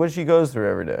what she goes through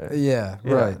every day. Yeah,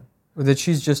 right. That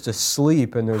she's just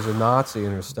asleep and there's a Nazi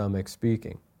in her stomach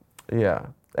speaking. Yeah.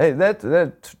 Hey,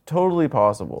 that's totally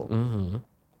possible. Mm-hmm.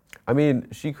 I mean,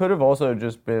 she could have also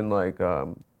just been like,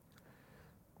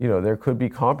 there could be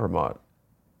compromise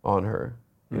on her.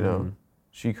 You know,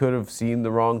 she could have seen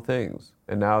the wrong things,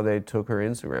 and now they took her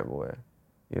Instagram away.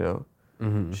 You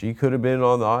know, she could have been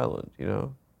on the island. You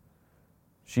know,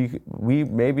 we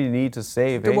maybe need to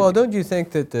save. Well, Amy. don't you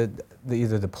think that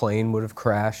either the plane would have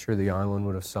crashed or the island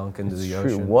would have sunk into the True.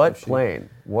 ocean? What plane?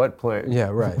 What plane? Yeah,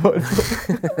 right.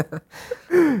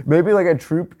 Maybe like a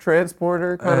troop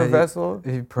transporter kind of vessel.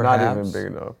 Perhaps. Not even big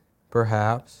enough.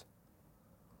 Perhaps.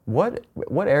 What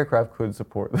aircraft could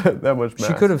support that much mass?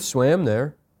 She could have swam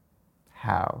there.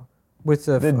 How? With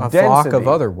a flock density. of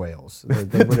other whales.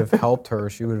 They would have helped her.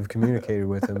 She would have communicated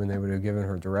with them, and they would have given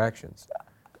her directions.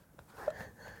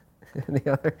 And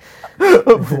the other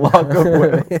Flock of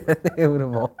whales. they would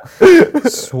have all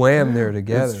swam there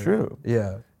together. It's true.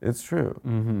 Yeah. It's true.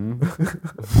 Mm-hmm.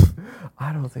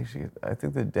 I don't think I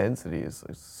think the density is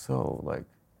so like.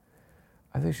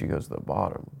 I think she goes to the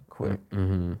bottom quick.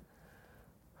 Mm-hmm.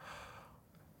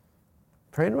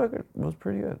 Trainwreck was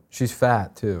pretty good. She's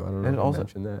fat too. I don't know And if you also-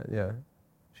 mentioned that. Yeah.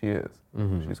 She is.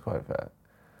 Mhm. She's quite fat.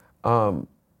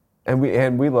 And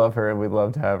we love her, and we'd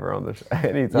love to have her on the show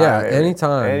anytime. Yeah, Amy.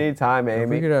 anytime. Anytime, If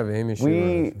Amy. we could have Amy.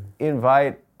 We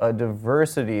invite a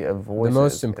diversity of the voices.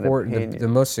 most and important, opinions. the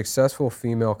most successful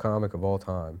female comic of all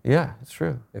time. Yeah, it's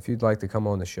true. If you'd like to come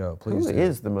on the show, please Who do.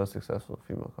 is the most successful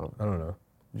female comic? I don't know.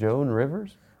 Joan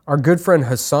Rivers? Our good friend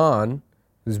Hassan,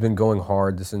 who's been going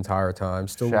hard this entire time,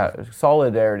 still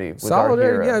Solidarity with our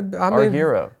hero. Yeah, I our mean,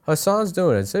 hero. Hassan's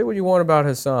doing it. Say what you want about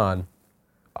Hassan,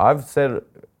 I've said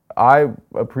I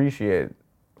appreciate.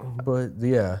 but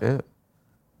yeah, Yeah,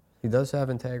 he does have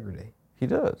integrity. he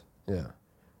does. Yeah.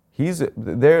 He's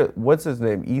there. What's his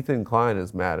name? Ethan Klein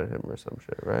is mad at him or some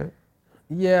shit, right?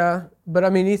 Yeah, but I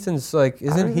mean, Ethan's like,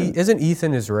 isn't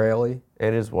Ethan Israeli?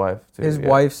 And his wife too. His yeah.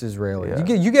 wife's Israeli. Yeah.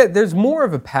 You get. There's more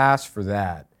of a pass for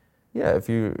that. Yeah,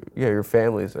 your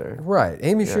family's there. Right.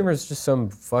 Amy Yeah. Schumer's just some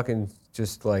fucking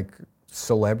just like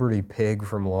celebrity pig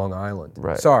from Long Island.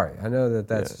 Right. Sorry, I know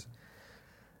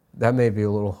that may be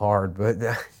a little hard, but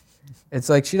it's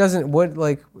like she doesn't. What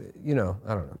like I don't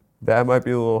know. That might be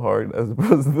a little hard as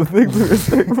opposed to the things we were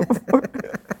saying before.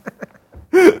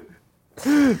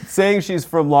 Saying she's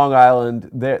from Long Island,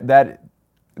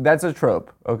 that's a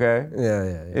trope, okay? Yeah.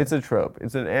 It's a trope.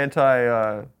 It's an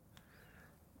anti.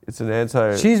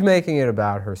 She's making it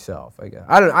about herself. I guess.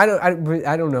 I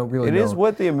don't know really. It is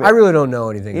what the. I really don't know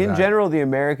anything. In about general, the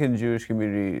American Jewish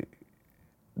community,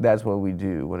 that's what we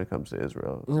do when it comes to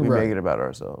Israel. We Right. make it about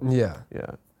ourselves. Yeah.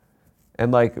 Yeah.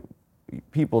 And like,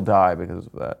 people die because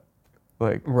of that.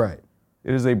 Like, Right.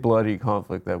 it is a bloody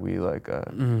conflict that we like.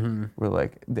 We're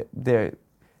like,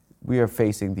 we are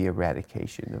facing the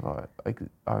eradication of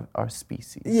our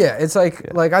species. Yeah, it's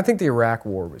like I think the Iraq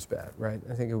War was bad, right?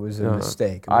 I think it was a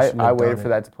mistake. We shouldn't I have waited done for it.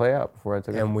 that to play out before I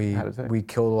took it. And we we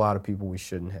killed a lot of people we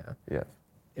shouldn't have. yes,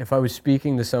 If I was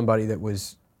speaking to somebody that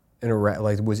was in Iraq,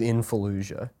 like was in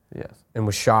Fallujah yes, and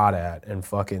was shot at and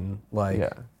fucking like,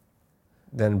 yeah.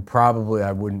 then probably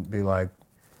I wouldn't be like,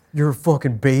 you're a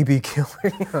fucking baby killer.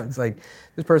 It's like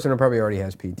this person probably already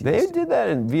has PTSD. They did that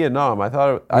in Vietnam. I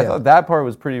thought Yeah. that part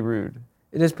was pretty rude.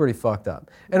 It is pretty fucked up.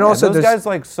 And also, those guys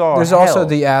like saw. there's hell. also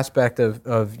the aspect of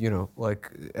like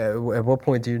at what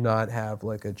point do you not have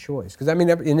like a choice? Because I mean,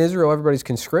 in Israel, everybody's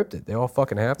conscripted. They all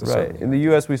fucking have to. right. In the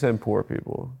U.S., we send poor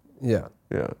people. Yeah.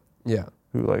 Yeah,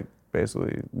 who like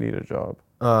basically need a job,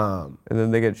 Um, and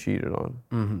then they get cheated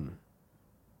on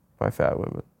by fat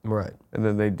women, right. and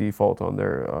then they default on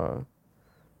their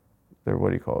what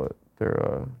do you call it?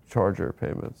 Their charger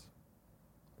payments.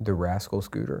 The rascal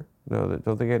scooter. No,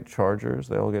 don't they get chargers?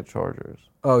 They all get chargers.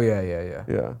 Oh yeah. Yeah.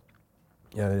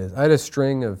 Yeah, it is. I had a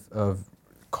string of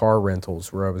car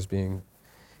rentals where I was being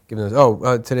given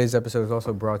those. Today's episode is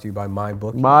also brought to you by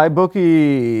MyBookie.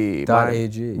 MyBookie.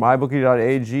 .ag.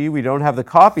 MyBookie.ag. We don't have the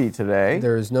copy today.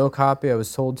 There is no copy. I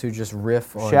was told to just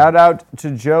riff on. Shout out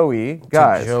to Joey.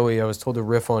 Guys. To Joey, I was told to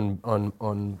riff on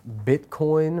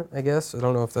Bitcoin, I guess. I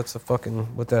don't know if that's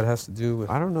what that has to do with.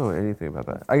 I don't know anything about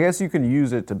that. I guess you can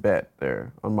use it to bet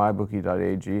there on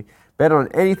MyBookie.ag. Bet on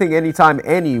anything, anytime,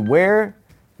 anywhere.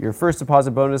 Your first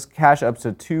deposit bonus, cash up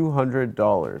to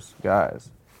 $200, guys.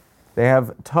 They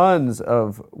have tons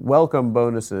of welcome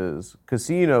bonuses,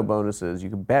 casino bonuses. You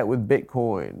can bet with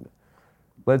Bitcoin.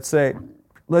 Let's say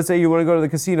you want to go to the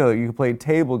casino. You can play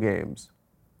table games.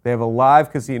 They have a live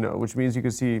casino, which means you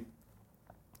can see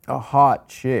a hot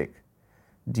chick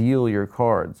deal your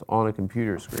cards on a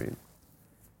computer screen,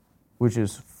 which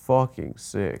is fucking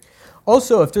sick.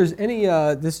 Also, if there's any,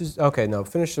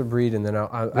 finish the read and then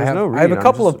I have read, a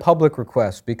couple of public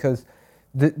requests because,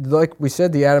 like we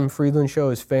said, the Adam Friedland show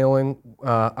is failing.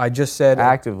 I just said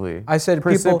actively. I said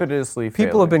precipitously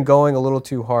people have been going a little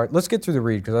too hard. Let's get through the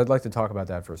read because I'd like to talk about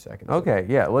that for a second. Okay,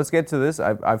 yeah, let's get to this.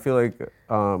 I feel like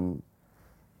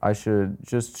I should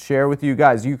just share with you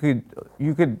guys. You could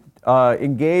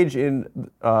engage in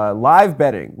live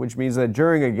betting, which means that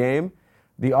during a game,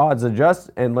 the odds adjust,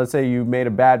 and let's say you made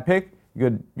a bad pick,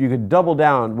 you could double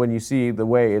down when you see the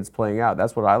way it's playing out.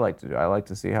 That's what I like to do. I like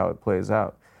to see how it plays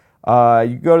out.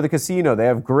 You go to the casino. They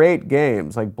have great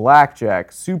games like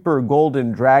Blackjack, Super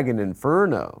Golden Dragon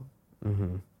Inferno.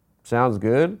 Mm-hmm. Sounds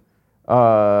good.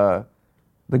 The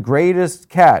Greatest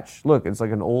Catch. Look, it's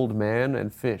like an old man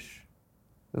and fish.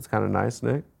 That's kind of nice,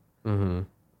 Nick. Mm-hmm.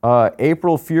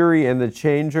 April Fury and the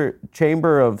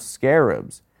Chamber of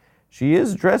Scarabs. She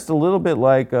is dressed a little bit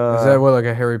like. Is that what, like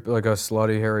a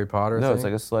slutty Harry Potter thing? No, it's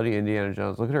like a slutty Indiana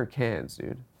Jones. Look at her cans,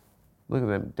 dude. Look at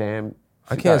them damn.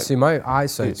 I can't see. My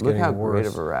eyesight's dude, getting worse. Look how great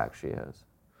of a rack she has.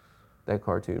 That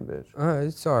cartoon bitch.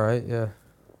 It's all right, yeah.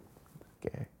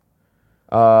 Okay.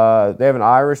 They have an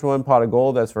Irish one, pot of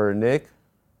gold. That's for Nick.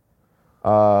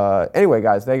 Anyway,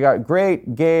 guys, they got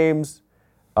great games.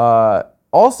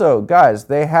 Also, guys,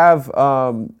 they have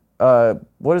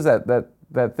what is that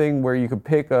thing where you could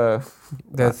pick a...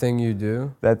 That Thing You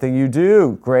Do? That Thing You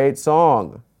Do. Great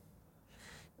song.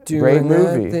 Doing great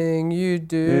movie. That Thing You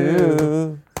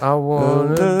Do. I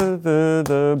want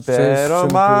to bet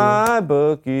on my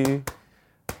bookie.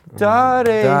 .ag,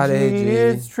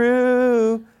 it's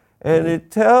true. And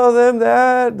it tell them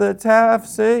that the TAF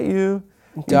sent you.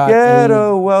 You get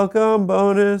a welcome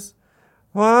bonus.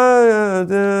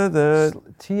 TAFS.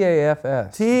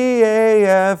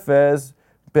 TAFS.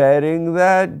 Betting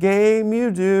that game you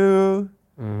do.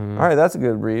 Mm-hmm. All right, that's a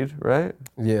good read, right?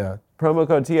 Yeah. Promo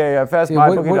code TAFS.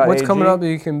 What's coming up that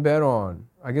you can bet on?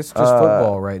 I guess just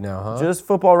football right now, huh? Just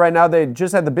football right now. They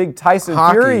just had the big Tyson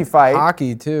Fury fight.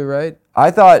 Hockey too, right?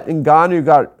 I thought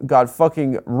Ngannou got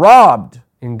fucking robbed.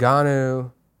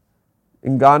 Ngannou.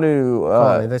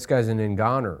 This guy's an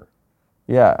Ngannou.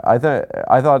 Yeah, I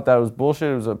thought that was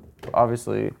bullshit. It was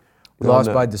obviously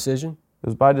lost by decision. It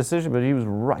was by decision, but he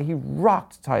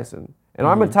rocked Tyson. And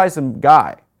I'm a Tyson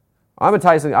guy. I'm a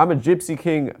Gypsy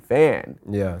King fan.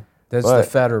 Yeah. That's the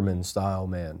Fetterman style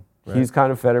man. Right? He's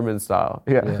kind of Fetterman style.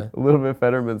 Yeah. A little bit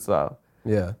Fetterman style.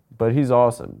 Yeah. But he's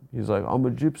awesome. He's like, I'm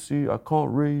a gypsy, I can't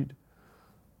read.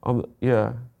 I'm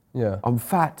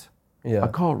fat. Yeah. I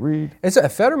can't read.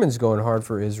 Fetterman's going hard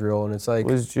for Israel, and it's like...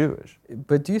 Well, he's Jewish.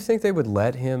 But do you think they would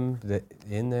let him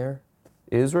in there?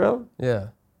 Israel? Yeah.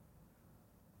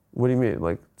 What do you mean,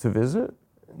 like to visit?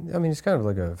 I mean, he's kind of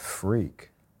like a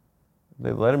freak.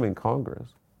 They let him in Congress.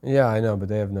 Yeah, I know, but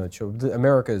they have no choice.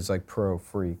 America is like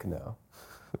pro-freak now.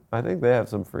 I think they have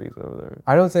some freaks over there.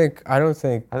 I think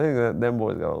that them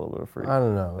boys got a little bit of freaks. I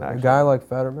don't know. Actually. A guy like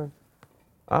Fetterman?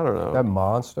 I don't know. That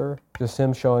monster? Just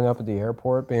him showing up at the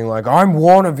airport being like, I'm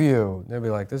one of you. They'd be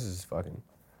like, this is fucking...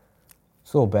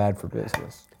 It's a little bad for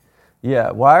business.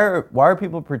 Yeah, why are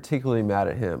people particularly mad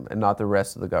at him and not the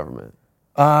rest of the government?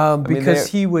 Because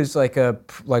he was like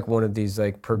one of these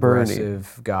like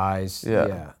progressive guys.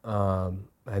 Yeah.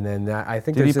 And then I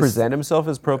think did he present himself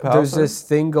as pro-Palestine? There's this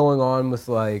thing going on with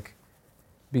like,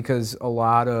 because a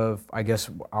lot of, I guess,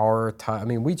 our time. I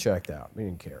mean, we checked out. We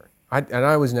didn't care.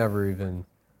 I was never even.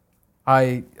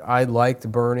 I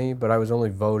liked Bernie, but I was only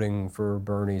voting for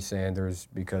Bernie Sanders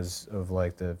because of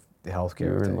like the healthcare thing.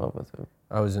 You were in love with him.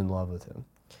 I was in love with him.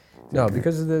 No,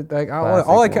 because of the like,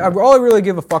 all I really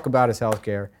give a fuck about is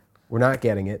healthcare. We're not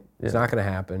getting it. Yeah. It's not going to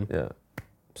happen. Yeah.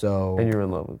 So. And you're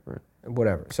in love with Bernie.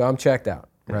 Whatever. So I'm checked out,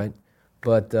 right?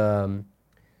 But I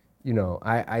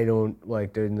don't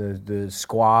like the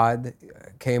squad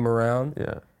came around.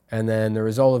 Yeah. And then there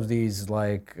was all of these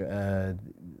like I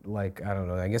don't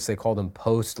know. I guess they called them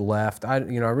post-left. I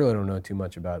really don't know too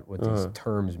much about what these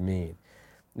terms mean.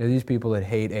 These people that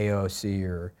hate AOC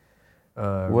or.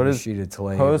 What is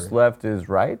post-left is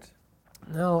right?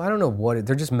 No, I don't know what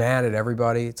they're just mad at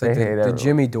everybody. It's like the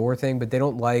Jimmy Dore thing, but they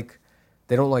don't like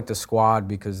the squad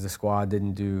because the squad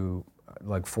didn't do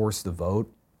like force the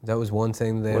vote. That was one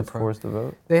thing they What's force the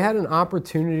vote? They had an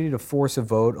opportunity to force a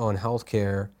vote on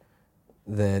healthcare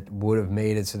that would have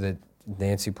made it so that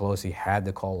Nancy Pelosi had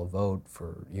to call a vote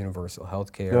for universal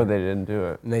health care. No, they didn't do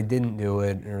it. And they didn't do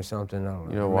it or something. I don't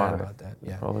know. You know why? Mad about that.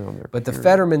 Yeah. Probably on their But period. the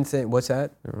Fetterman thing, what's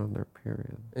that? They're on their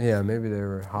period. Yeah, maybe they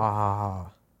were ha ha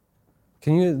ha.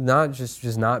 Can you not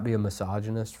just not be a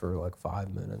misogynist for like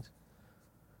 5 minutes?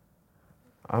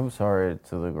 I'm sorry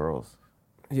to the girls.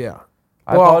 Yeah.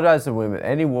 I apologize to women.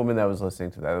 Any woman that was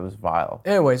listening to that, it was vile.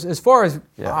 Anyways, as far as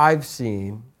I've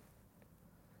seen,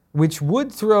 which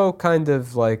would throw kind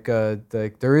of like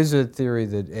there is a theory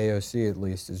that AOC at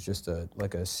least is just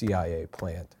like a CIA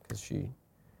plant because she,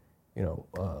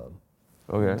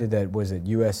 did that. Was it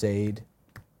USAID?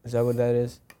 Is that what that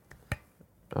is?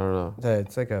 I don't know.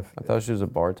 It's like I thought she was a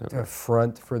bartender. A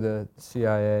front for the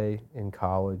CIA in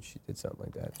college. She did something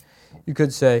like that. You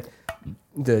could say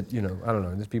that, I don't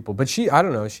know, there's people. But I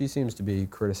don't know, she seems to be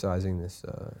criticizing this.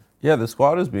 Yeah, the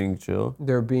squad is being chill.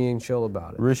 They're being chill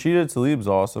about it. Rashida Tlaib's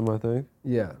awesome, I think.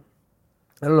 Yeah.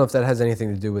 I don't know if that has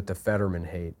anything to do with the Fetterman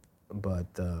hate, but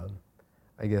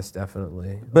I guess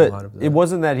definitely but a lot of that. It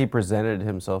wasn't that he presented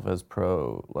himself as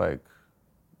pro,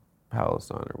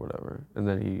 Palestine or whatever, and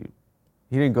then he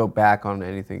didn't go back on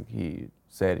anything he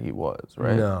said he was,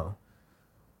 right? No,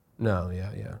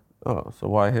 yeah. Oh, so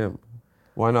why him?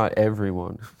 Why not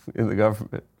everyone in the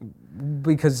government?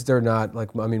 Because they're not,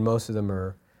 most of them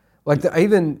are,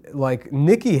 even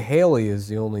Nikki Haley is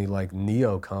the only,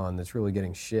 neocon that's really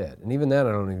getting shit. And even that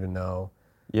I don't even know.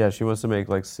 Yeah, she wants to make,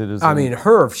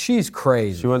 citizen... she's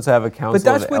crazy. She wants to have a council But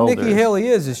that's of what elders. Nikki Haley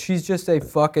is she's just a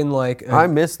fucking, I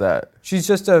miss that. She's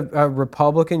just a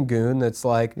Republican goon that's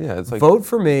vote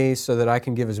for me so that I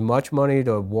can give as much money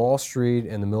to Wall Street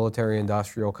and the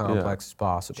military-industrial complex as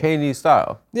possible. Cheney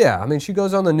style. Yeah, she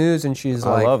goes on the news and she's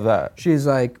I love that. She's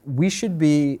like, we should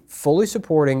be fully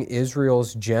supporting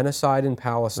Israel's genocide in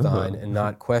Palestine and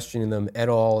not questioning them at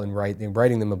all and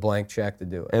writing them a blank check to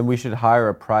do it. And we should hire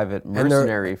a private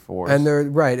mercenary force. And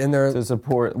they're to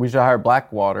support. We should hire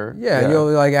Blackwater. Yeah,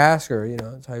 you'll ask her.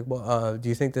 It's like, well, do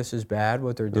you think this is bad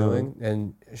what they're doing?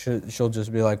 And she'll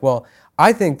just be like, well,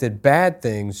 I think that bad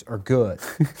things are good.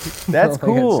 That's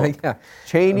cool. Yeah.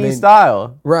 Cheney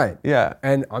style. Right. Yeah.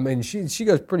 And she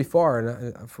goes pretty far,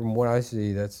 and from what I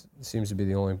see, that seems to be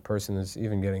the only person that's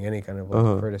even getting any kind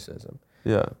of criticism.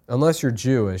 Yeah. Unless you're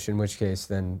Jewish, in which case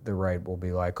then the right will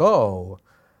be like, oh,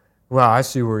 well, I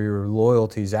see where your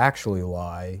loyalties actually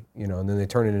lie, and then they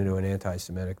turn it into an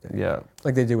anti-Semitic thing. Yeah.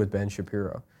 Like they did with Ben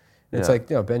Shapiro. And it's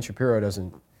Ben Shapiro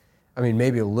doesn't,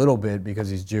 maybe a little bit because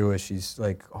he's Jewish, he's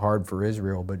hard for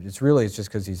Israel, but it's just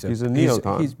because he's a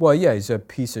neocon. He's a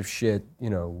piece of shit,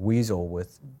 weasel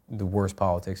with the worst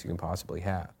politics you can possibly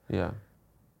have. Yeah.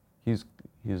 He's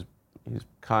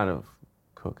kind of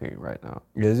cooking right now.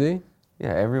 Is he?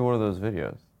 Yeah, every one of those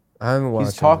videos. I haven't watched.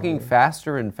 He's talking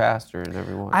faster and faster in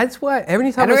every one. That's what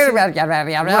anytime I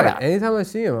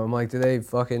see him, I'm like, do they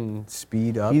fucking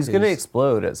speed up? He's gonna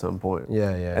explode at some point.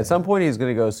 Yeah. At some point, he's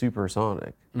gonna go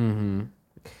supersonic. Mm-hmm.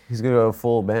 He's gonna go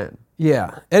full band.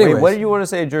 Yeah. Anyways. Wait, what did you want to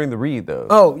say during the read, though?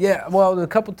 Oh yeah. Well, a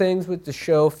couple things with the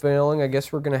show failing. I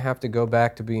guess we're gonna have to go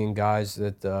back to being guys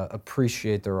that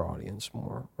appreciate their audience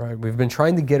more. Right. We've been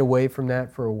trying to get away from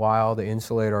that for a while to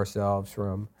insulate ourselves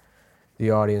from the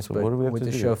audience, so but what do we have with to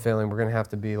the do? Show failing, we're gonna have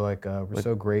to be we're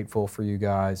so grateful for you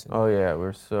guys. Oh yeah,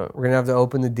 we're gonna have to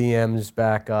open the DMs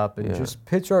back up and just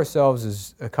pitch ourselves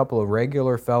as a couple of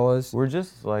regular fellas. We're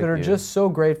just that are just so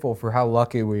grateful for how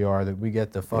lucky we are that we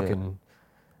get the fucking. Yeah.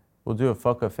 We'll do a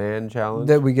fuck a fan challenge.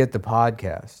 That we get the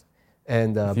podcast,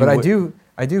 and but I do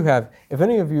have. If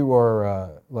any of you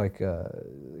are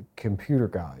computer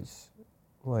guys,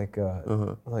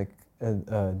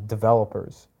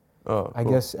 developers. Oh, cool. I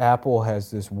guess Apple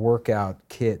has this workout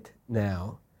kit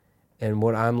now, and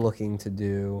what I'm looking to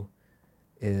do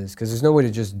is, because there's no way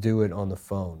to just do it on the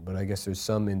phone, but I guess there's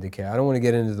some indicator. I don't want to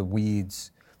get into the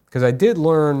weeds, because I did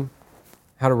learn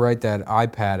how to write that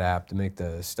iPad app to make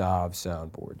the Stav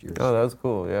soundboard. Oh, that was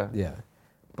cool, yeah. Yeah,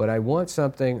 but I want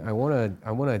something, I want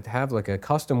to have a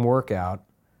custom workout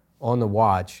on the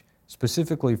watch,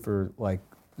 specifically for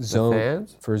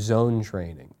zone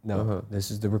training. No,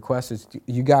 this is the request. Is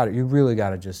you really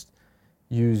got to just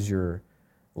use your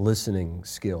listening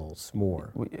skills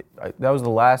more. That was the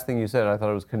last thing you said. I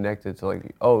thought it was connected to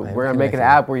we're gonna make an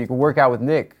app where you can work out with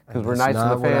Nick because we're nice to the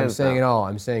fans. That's not what I'm saying at all.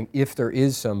 I'm saying if there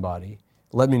is somebody,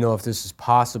 let me know if this is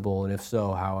possible, and if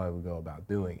so, how I would go about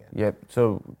doing it. Yep.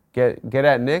 So get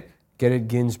at Nick. Get at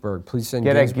Ginsburg. Please send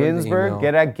Get Ginsburg at Ginsburg.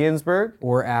 Get at Ginsburg.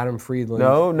 Or Adam Friedland.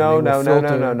 No.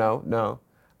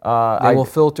 They will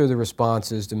filter the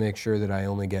responses to make sure that I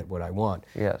only get what I want.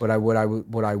 Yes. But what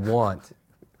I want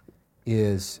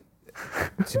is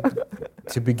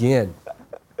to begin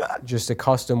just a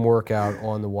custom workout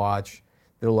on the watch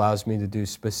that allows me to do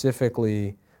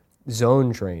specifically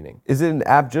zone training. Is it an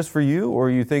app just for you, or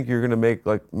you think you're going to make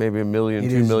maybe $1 million,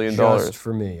 $2 million? Just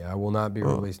for me. I will not be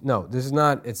released. No, this is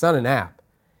not. It's not an app.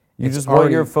 You just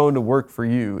want your phone to work for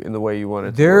you in the way you want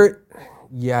it to work.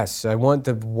 Yes, I want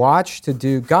the watch to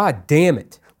do. God damn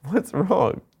it! What's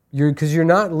wrong? Because you're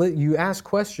not. You ask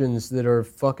questions that are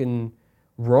fucking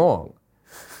wrong.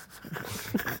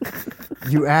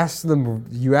 You ask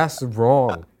the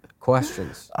wrong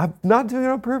questions. I'm not doing it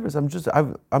on purpose. I'm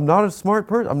not a smart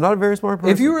person. I'm not a very smart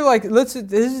person. If you were like, this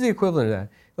is the equivalent of that.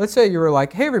 Let's say you were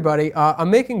like, hey everybody, I'm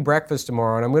making breakfast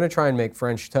tomorrow and I'm going to try and make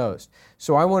French toast.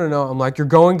 So I want to know, I'm like, you're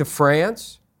going to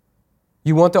France?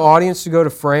 You want the audience to go to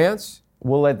France?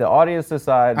 We'll let the audience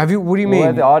decide. What do you mean?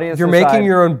 Let the audience You're decide. making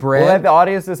your own bread? We'll let the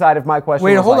audience decide if my question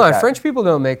Wait, was hold like on. that. French people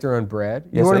don't make their own bread.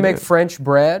 You Yes, want to they make do. French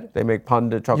bread? They make pain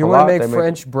de chocolat. You want to make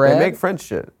French bread? They make French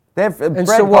shit. They have And bread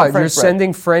so called what? French You're bread.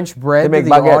 sending French bread to make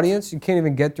the baguettes. audience? You can't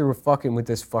even get through with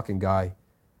this fucking guy.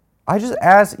 I just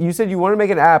asked. You said you want to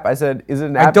make an app. I said, is it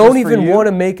an app? I don't just for even you? want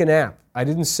to make an app. I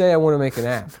didn't say I want to make an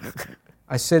app.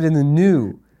 I said in the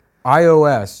new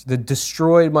iOS that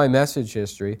destroyed my message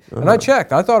history. And I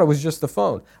checked. I thought it was just the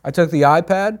phone. I took the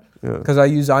iPad because I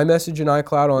use iMessage and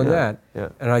iCloud on that. Yeah.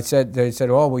 And they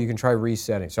said, oh, well, you can try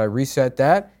resetting. So I reset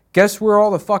that. Guess where all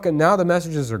the fucking, now the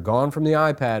messages are gone from the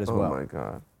iPad as well. Oh my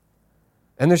god.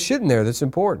 And there's shit in there that's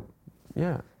important.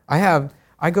 Yeah. I have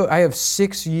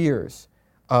 6 years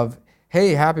of,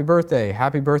 hey, happy birthday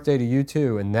to you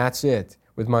too, and that's it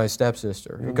with my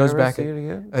stepsister. You'll it goes never back see it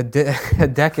again? a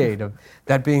decade of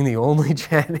that being the only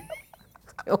chat,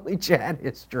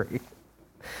 history.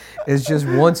 Is just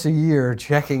once a year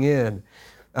checking in,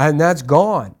 and that's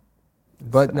gone.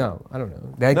 But no, I don't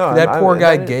know. That poor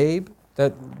guy Gabe,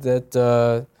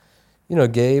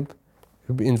 Gabe,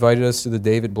 who invited us to the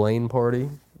David Blaine party.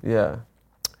 Yeah.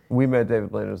 We met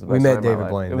David Blaine. It was the best We night met of my David life.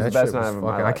 Blaine. It was That the best shit night was of my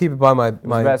fucking. life. I keep it by my. It was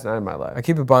the best night of my life. I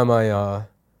keep it by my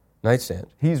nightstand.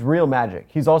 He's real magic.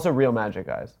 He's also real magic,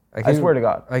 guys. I swear to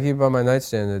God. I keep it by my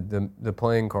nightstand the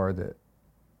playing card that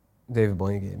David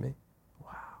Blaine gave me.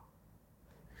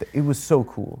 It was so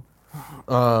cool.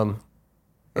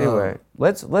 Anyway,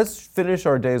 let's finish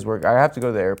our day's work. I have to go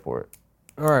to the airport.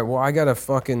 All right. Well, I gotta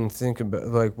fucking think about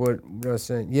like what I was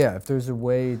saying. Yeah, if there's a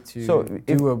way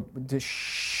to to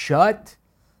shut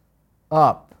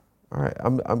up. All right,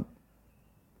 I'm.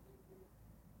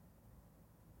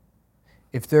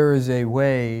 If there is a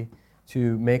way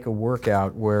to make a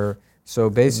workout where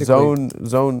basically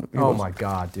Zone. Oh my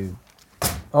god, dude.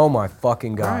 Oh my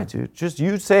fucking god. All right, dude. Just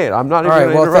you say it. I'm not All even right.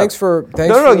 gonna Well, interrupt.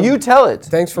 No, you tell it.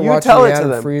 Thanks for you watching tell the it to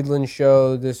Adam them. Friedland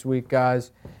show this week,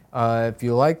 guys. If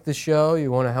you like the show, you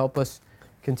want to help us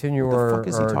continue our fuck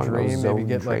is he talking about? dream, maybe Zone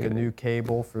get like a training. new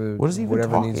cable for What is he even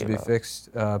whatever talking needs to be about? fixed.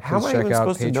 How am Please I check even out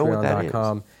supposed to know what that is?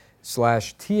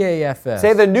 patreon.com/TAFS.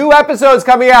 Say the new episode's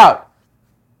coming out.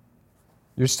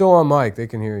 You're still on mic. They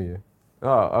can hear you.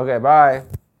 Oh, okay. Bye.